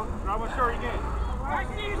plate on. I'm going to show you again.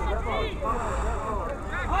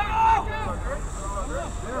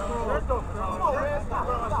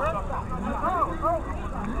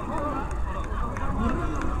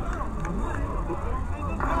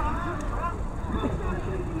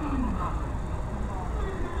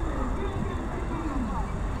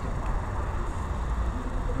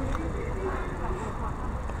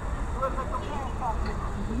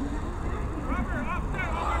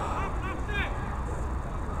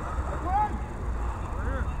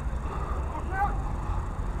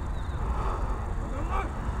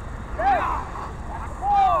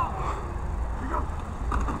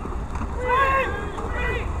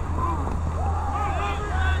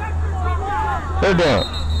 They're down.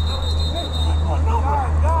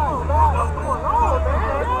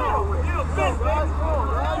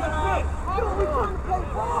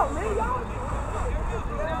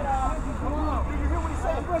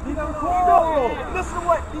 Listen to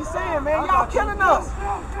what he's saying, man. Y'all killing us.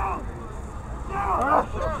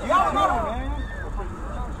 Y'all know, man.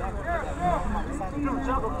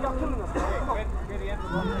 Y'all killing us.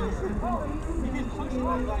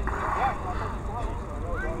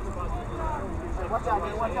 Watch out,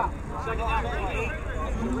 man. Watch out.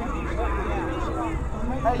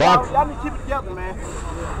 Hey, y'all need to keep it together, man.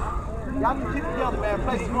 Y'all need to keep it together, man.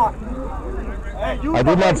 Play smart. Hey, I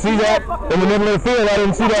did not see that in the middle of the field. I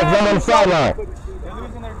didn't see that because I'm on the sideline.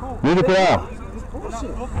 Neither could I. It's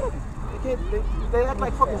bullshit. They act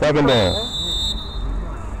like fucking. Second down.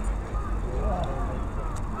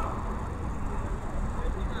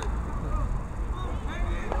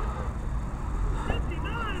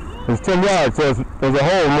 It's 10 yards, so there's a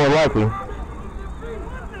hole more likely.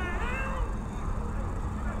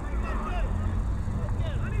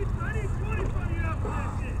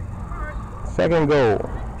 Second goal.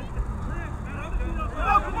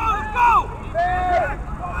 Come on, let's go!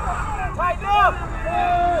 Tighten up!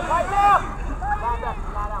 Tighten up!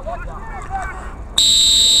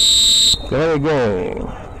 Third game.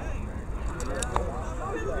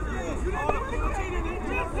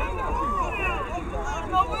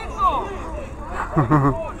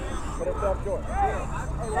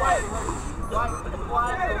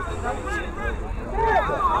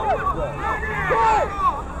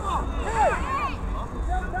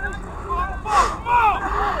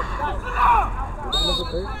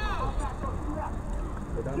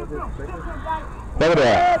 Look at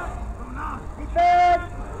that.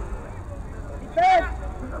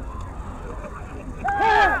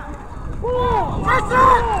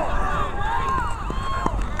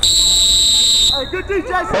 Hey, good D,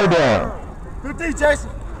 Jason. Third down. Good D, Jason.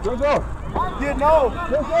 Let's go. Get no.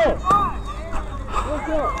 Let's go. Let's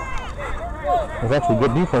go. There's actually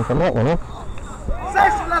good defense on that one, huh?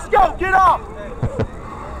 Jason, let's go. Get off.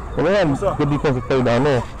 Well, they had good defensive play down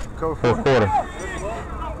there. First quarter.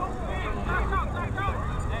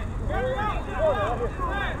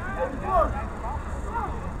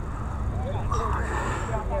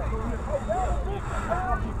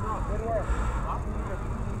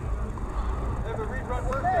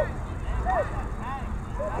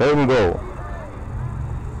 Third and goal.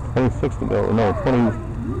 26 to go. No, 23.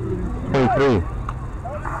 In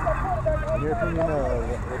your opinion,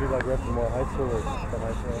 what do you like wrestling more, high school or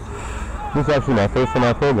semi-pro? This is actually my first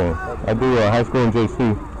semi program. I do high school and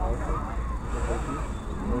JC.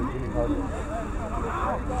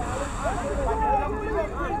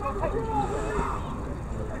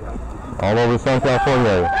 All over Southern California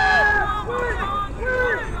area.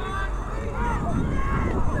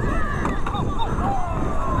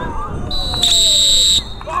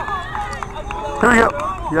 Here we go.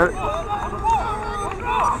 You got it.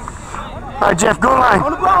 All right, Jeff, go line.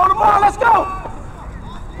 On the ball, let's go.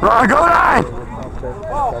 Ron, go line.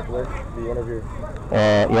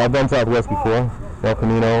 Yeah, I've done Southwest before. El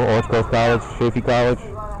Camino, Orange Coast College, Chaffey College,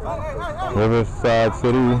 Riverside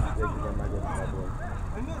City.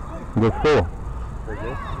 Good school.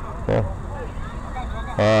 Yeah.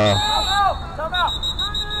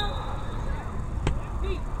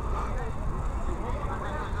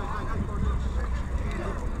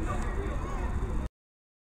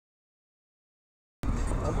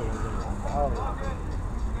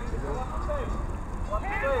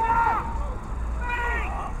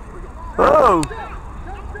 Oh,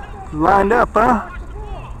 lined up, huh?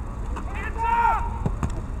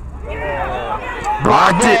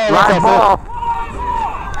 Blocked it, live ball.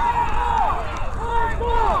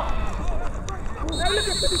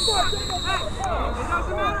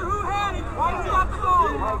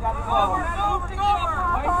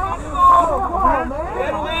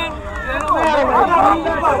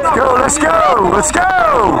 Let's go, let's go!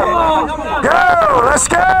 Go, let's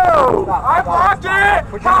go! I blocked it!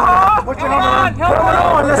 Put your helmet on!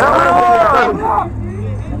 Helmet on!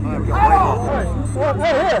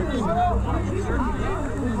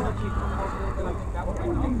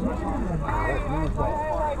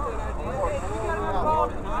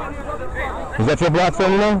 Is that your block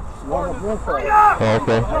from you now? Oh,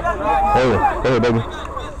 okay. Hey, baby.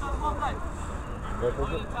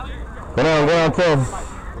 Go down, 10.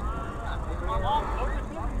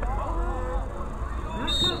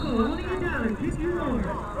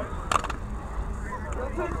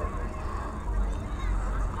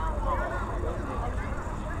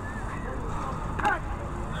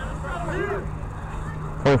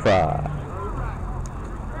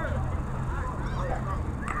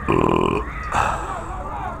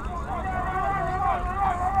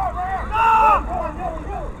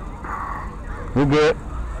 We're good.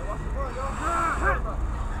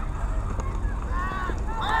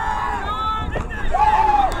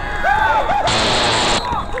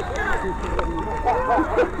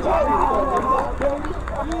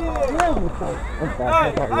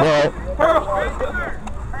 Right.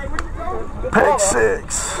 Pick six.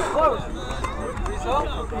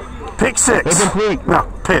 Pick six. No,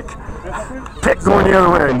 pick. Pick going the other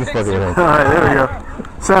way. All right, there we go.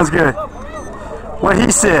 Sounds good. What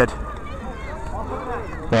he said.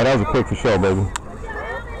 Yeah, that was a pick for sure, baby.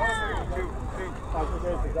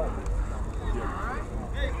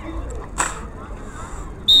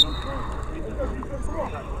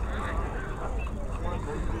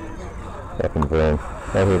 Second frame.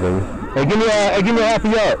 Right here, baby. Hey, give me a half a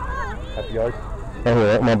yard. Half a yard? Right here,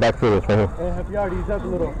 right, my back foot is right here. Hey, half a yard, he's up a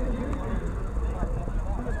little.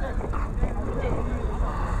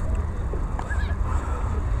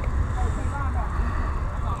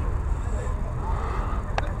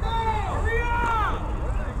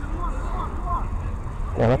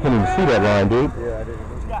 Man, I couldn't even see that line, dude. Yeah, I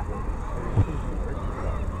didn't.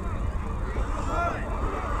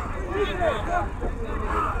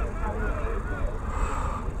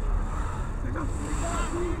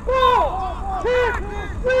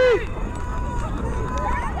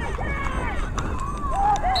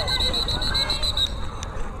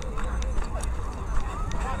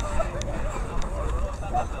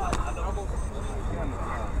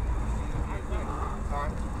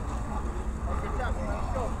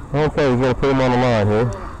 Okay, he's going to put him on the line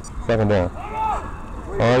here. Second down.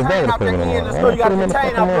 Oh, he's not going to put him on the line. Let's go, you got to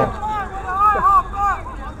contain out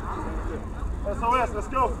there. SOS, let's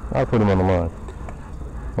go. I'll put him on the line.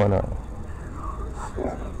 Why not?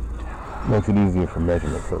 Makes it easier for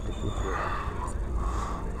measurement purposes.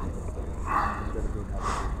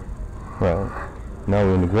 Right. Now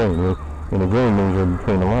we're in the green. In the green means you're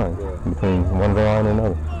between the lines. Between one line and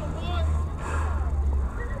another.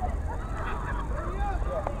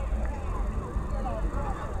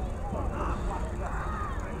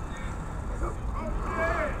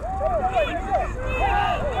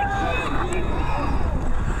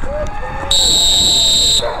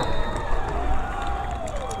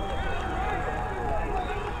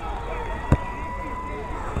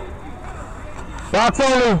 Box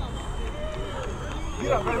only.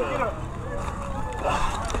 Get up, baby, get up.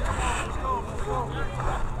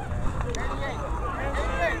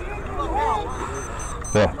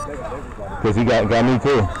 Yeah, because he got me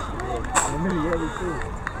too.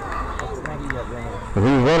 Because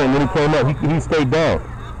he was running, and then he came up. He stayed down,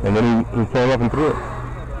 and then he came up and threw it.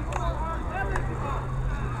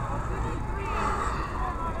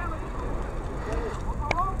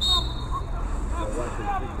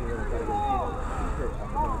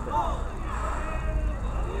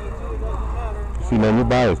 man, you're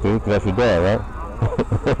biased, dude, because that's your dad, right?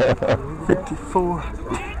 54.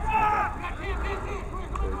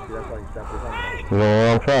 You know what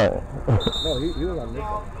I'm trying? No, he was on this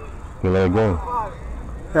side. You let it go.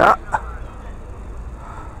 Yeah.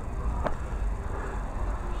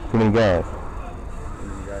 Too many guys.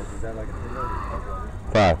 Is that like a 3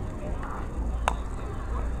 5.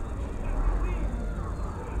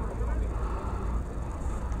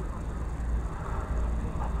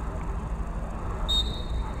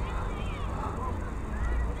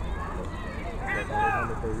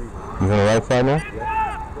 You on the right side now?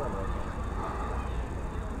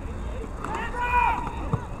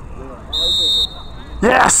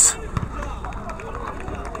 Yes.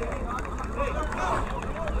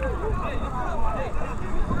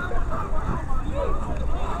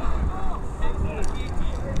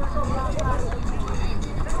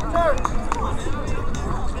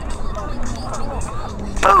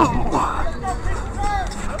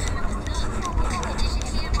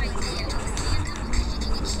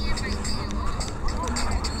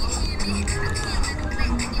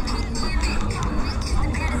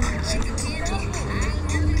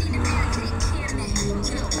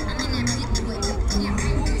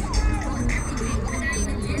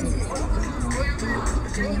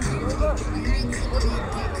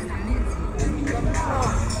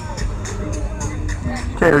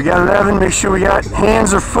 Okay, we got 11. Make sure we got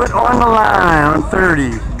hands or foot on the line on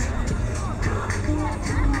 30.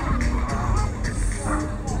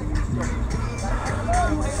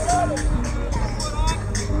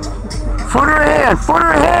 Foot or hand, foot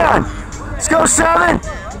or hand. Let's go 7.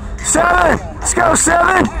 7. Let's go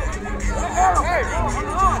 7.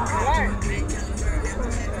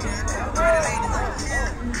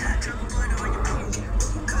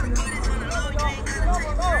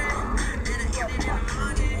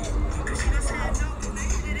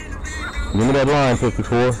 Give me that line,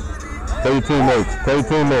 54. Tell your teammates. Tell your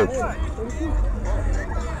teammates.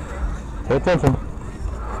 Pay attention.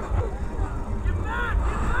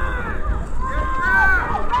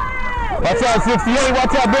 Watch out, 68.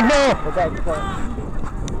 Watch out, big man.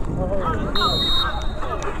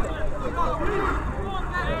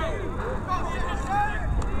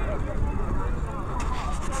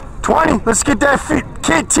 20. Let's get that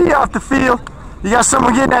T off the field. You got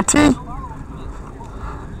someone getting that T?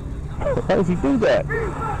 How does he do that?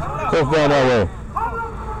 Goes down that way.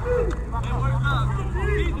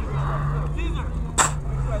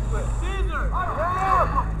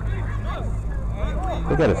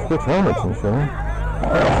 They got to switch helmets and shit.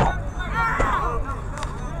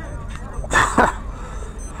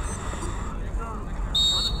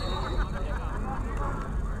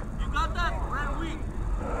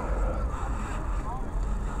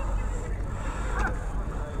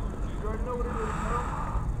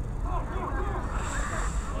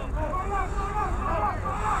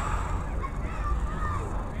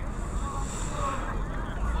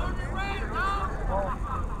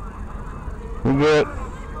 We good.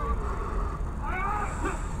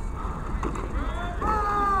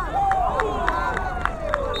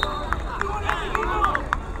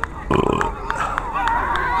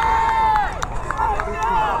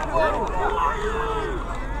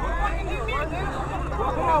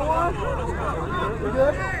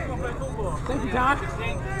 Thank you, John.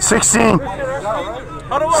 16.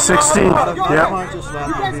 16. Yep.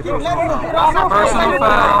 Personal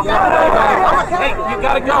foul. Hey, you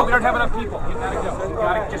gotta go. We don't have enough people. You gotta go. You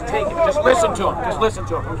gotta just take it. Just listen to him. Just listen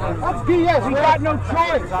to him. That's BS. He got no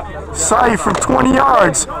choice. Saw you from 20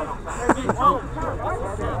 yards.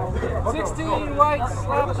 16 white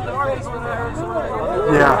slaps in the face when I heard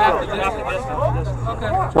something. Yeah.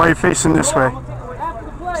 Okay. Why are you facing this way?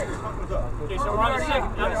 Okay, so we're on the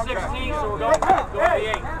 16, so we're going to the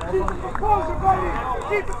 8. Keep the composure, buddy.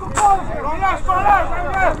 Keep the composure.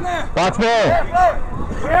 Watch man.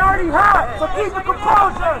 We already hot, so keep the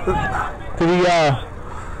composure. To the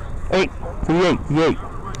 8. To the 8. To the 8.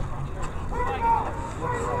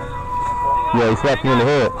 Yeah, he slapped me in the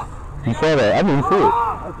head. You saw that. I didn't see it.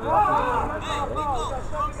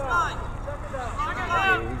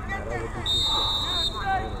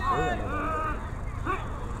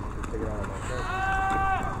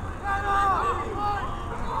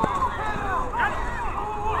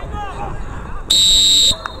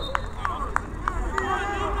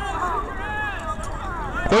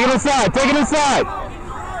 Take it inside. Take it inside.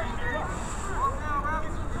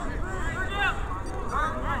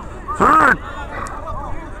 Third.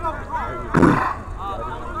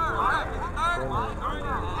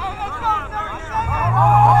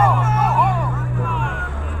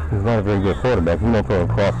 He's not a very good quarterback. He's not going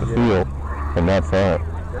across the field from that side.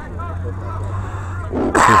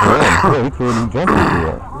 Yeah, he couldn't even jump into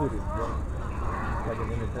that.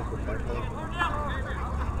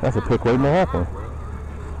 That's a pick waiting to happen.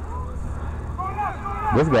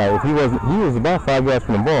 This guy, if he was about 5 yards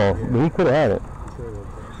from the ball, but he could have had it.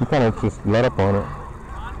 He kind of just let up on it.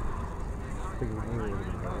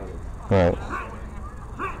 Right.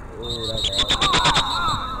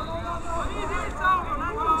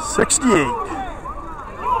 68.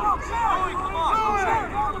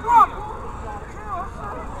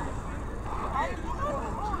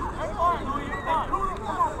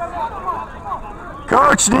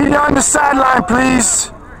 Coach, need you on the sideline,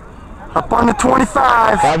 please. Up on the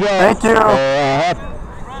 25. Thank you.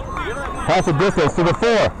 Half the distance to the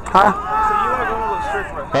 4. Huh?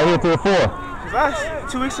 Right here to the 4.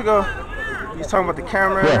 Last 2 weeks ago, he's talking about the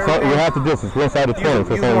camera. Yeah, so you're half the distance. We're inside the 20,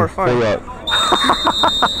 so it's only 4 yards.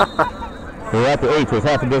 We're at the 8, so it's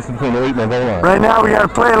half the distance between the 8 and the goal line. Right now, we got to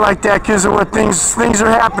play it like that because of what things are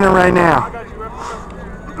happening right now.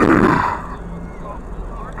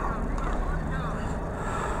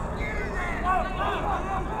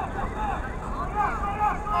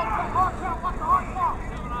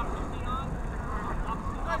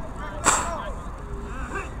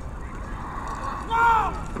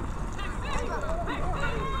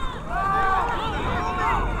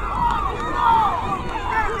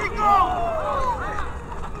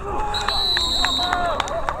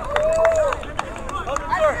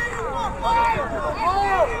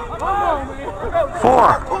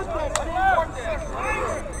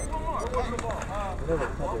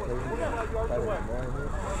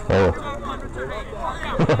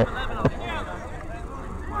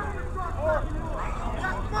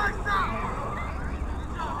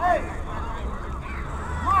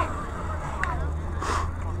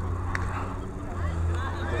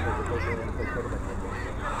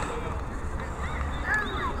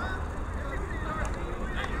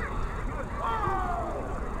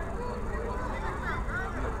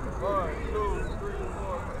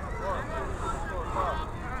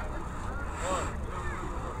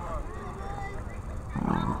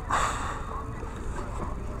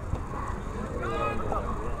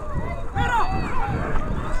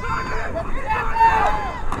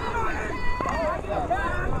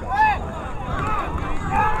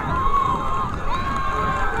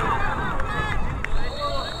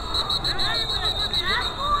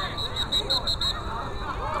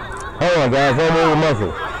 Hold on, guys. Don't move the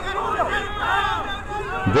muscle.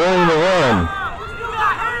 During the run.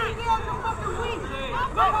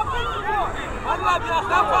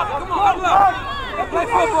 Play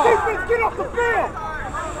football. Defense, get off the field.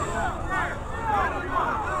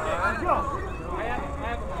 I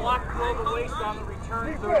have a block below the waist on the return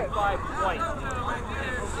 35 twice.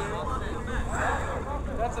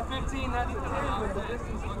 That's a 15, not even 10, but the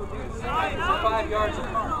distance would be the same. It's a 5 yards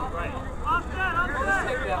apart. Right. Let's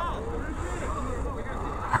take that.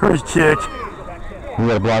 Great kick. You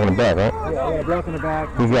got a block in the back, right? Yeah, block in the back.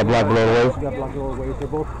 He's got a block below the waist? He's got a block below the waist. They're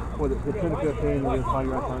both, well, the 10 to 15, and then 5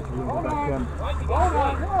 yards on, so we can go back to him.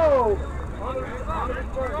 Whoa! On the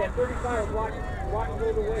return, yeah, 35 block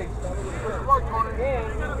below the waist.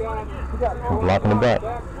 Block in the back.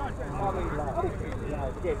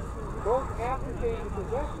 Both after change of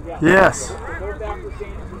possession. Yes. Both after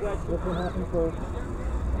change of possession. This one happened first.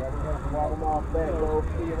 Walk them off back, bro.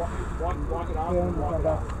 See you walk it off. Come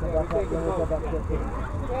back,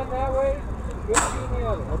 And that way, 15 the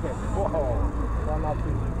other. Okay. One not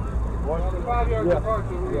two. 5 yards apart,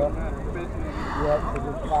 so we don't matter. Yeah, so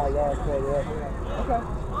just 5 yards for the okay.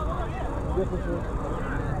 Differences.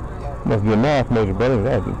 Must be a math major, brother.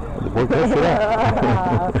 Work that shit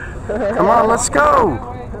out. Come on, let's go.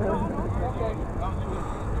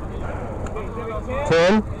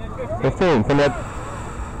 10, 15 from that.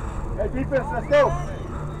 Hey, defense, let's go.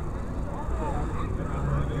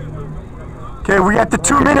 Okay, we got the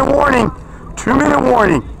 2-minute warning. 2-minute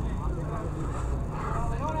warning.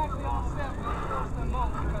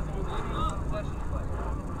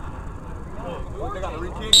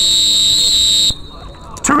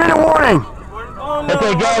 Two-minute warning.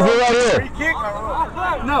 Okay, guys, we're right here.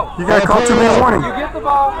 No. You gotta call 2-minute warning. You get the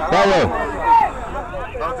ball. That way.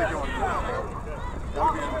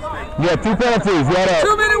 Yeah, 2 penalties. You had a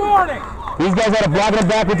 2-minute warning. These guys had a block in the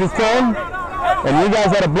back, which is 10, and you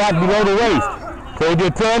guys had a block below the waist. So we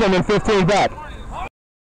did 10 and then 15 back.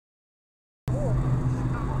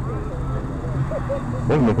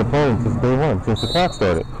 They've been complaining since day one, since the clock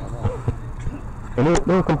started. And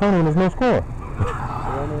they were complaining there's no score.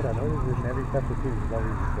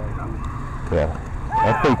 Yeah,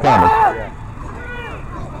 that's pretty common.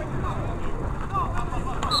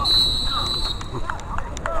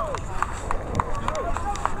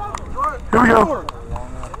 Here we go.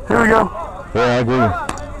 Here we go. Yeah, I agree.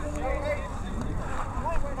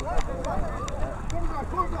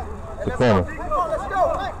 The corner.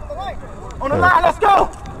 On the line, let's go!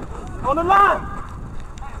 On the line!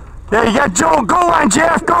 Yeah, you got Joel. Goal line,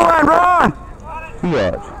 Jeff. Goal line, run! 2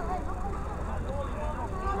 yards.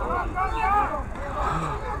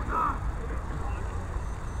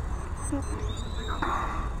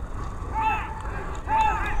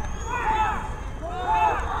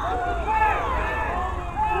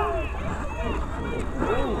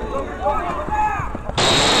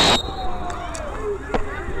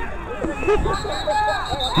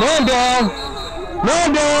 Man down!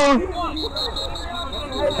 Man down!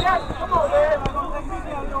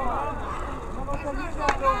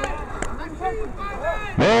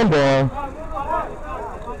 Man down!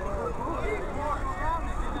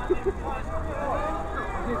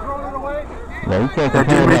 No, you can't That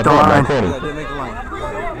didn't make the line.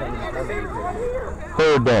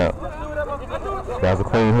 Third down. That was a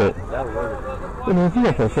clean hit. You know, if you want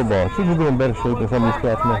to play football, should you be in better shape than some of these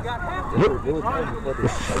cats now? Look, the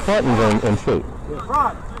Spartans are in shape.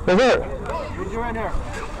 They're there.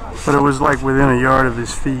 But it was like within a yard of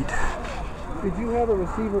his feet. Did you have a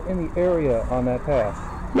receiver in the area on that pass?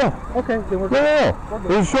 Yeah. Okay, then we're good. Yeah. It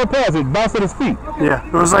was a short pass. It bounced at his feet. Yeah,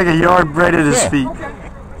 it was like a yard right at his feet.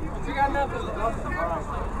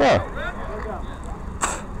 Yeah.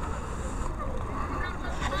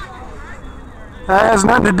 That has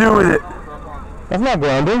nothing to do with it. That's not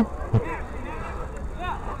grounding.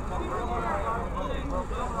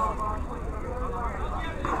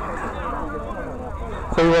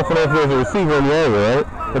 So you want to know if there's a receiver in the area, right?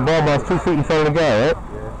 The ball bounced 2 feet in front of the guy, right?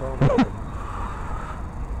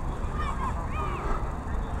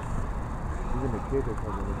 Even the kids are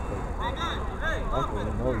coming in place. I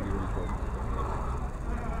don't know you in place.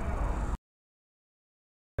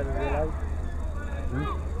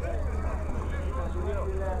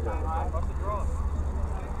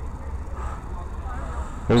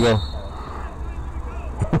 Here we go.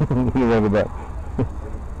 You want to go back.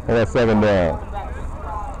 I got 7 down.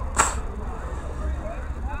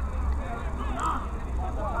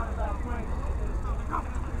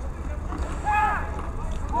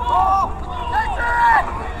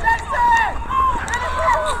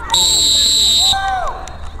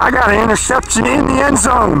 I got an interception in the end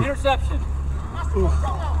zone. Interception.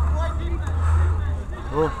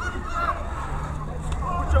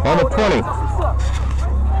 On the 20.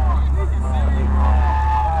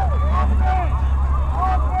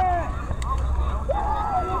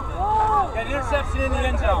 Got an interception in the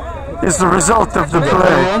end zone. It's the result of the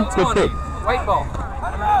play. Good pick. White ball.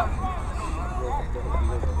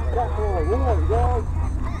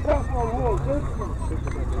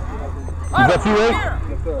 Is that you, right?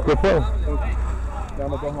 Good play. I'm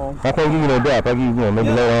gonna go home. I can't give you no dap. I'll give you, maybe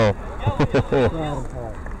later on.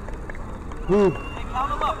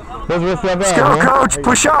 Let's risk that Let's guy, go, man. coach.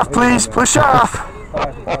 Push off, please. Push off.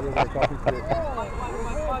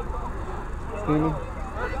 Steamy?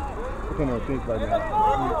 I can't think right now.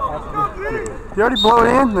 You already blow it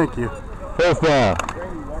in? Thank you. First down.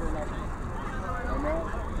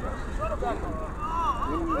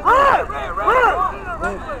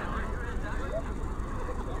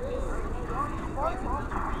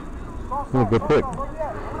 This is a good pick.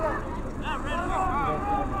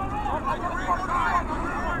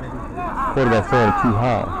 Quarterback's throwing too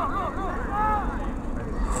high.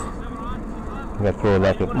 You got to throw it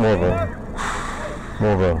like it more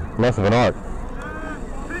of a less of an arc.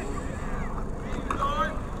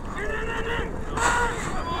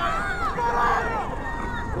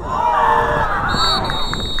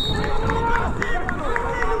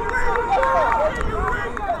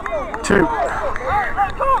 Two.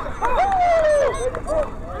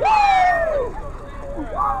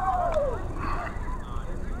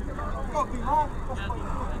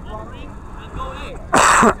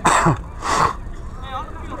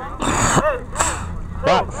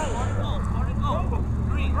 Box.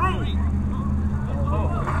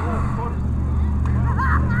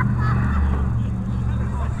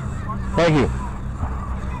 Thank you.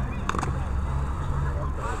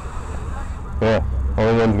 Yeah,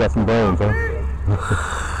 only one's got some brains, huh?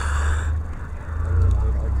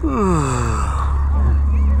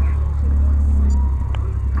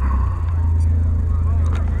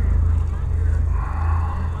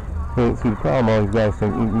 See, the problem all these guys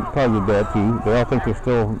think, probably your dad too, they all think they're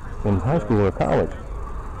still in high school or college.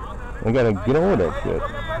 They gotta get over that shit.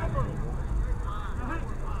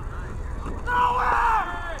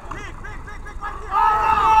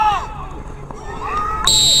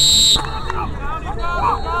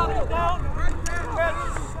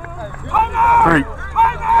 3.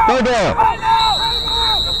 Go down.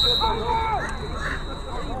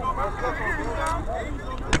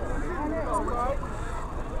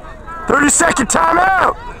 30-second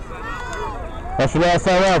timeout. That's your last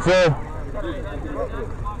time out, sir.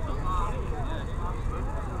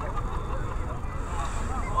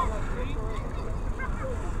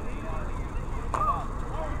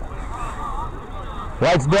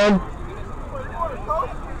 Lights done.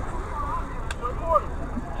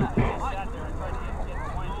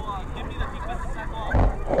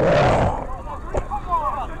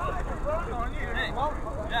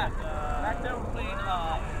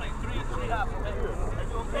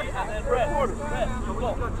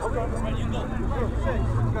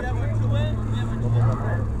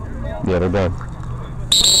 Yeah, they're done.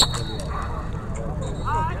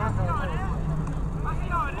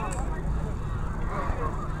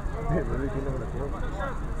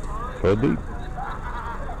 Go deep.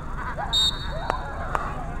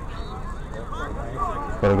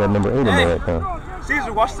 But I got number 8 in there right now.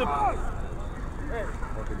 Caesar, watch the.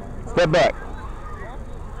 Step back.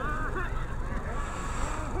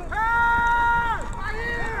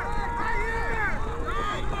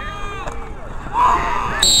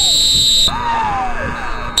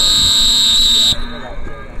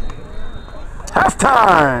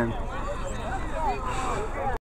 Halftime.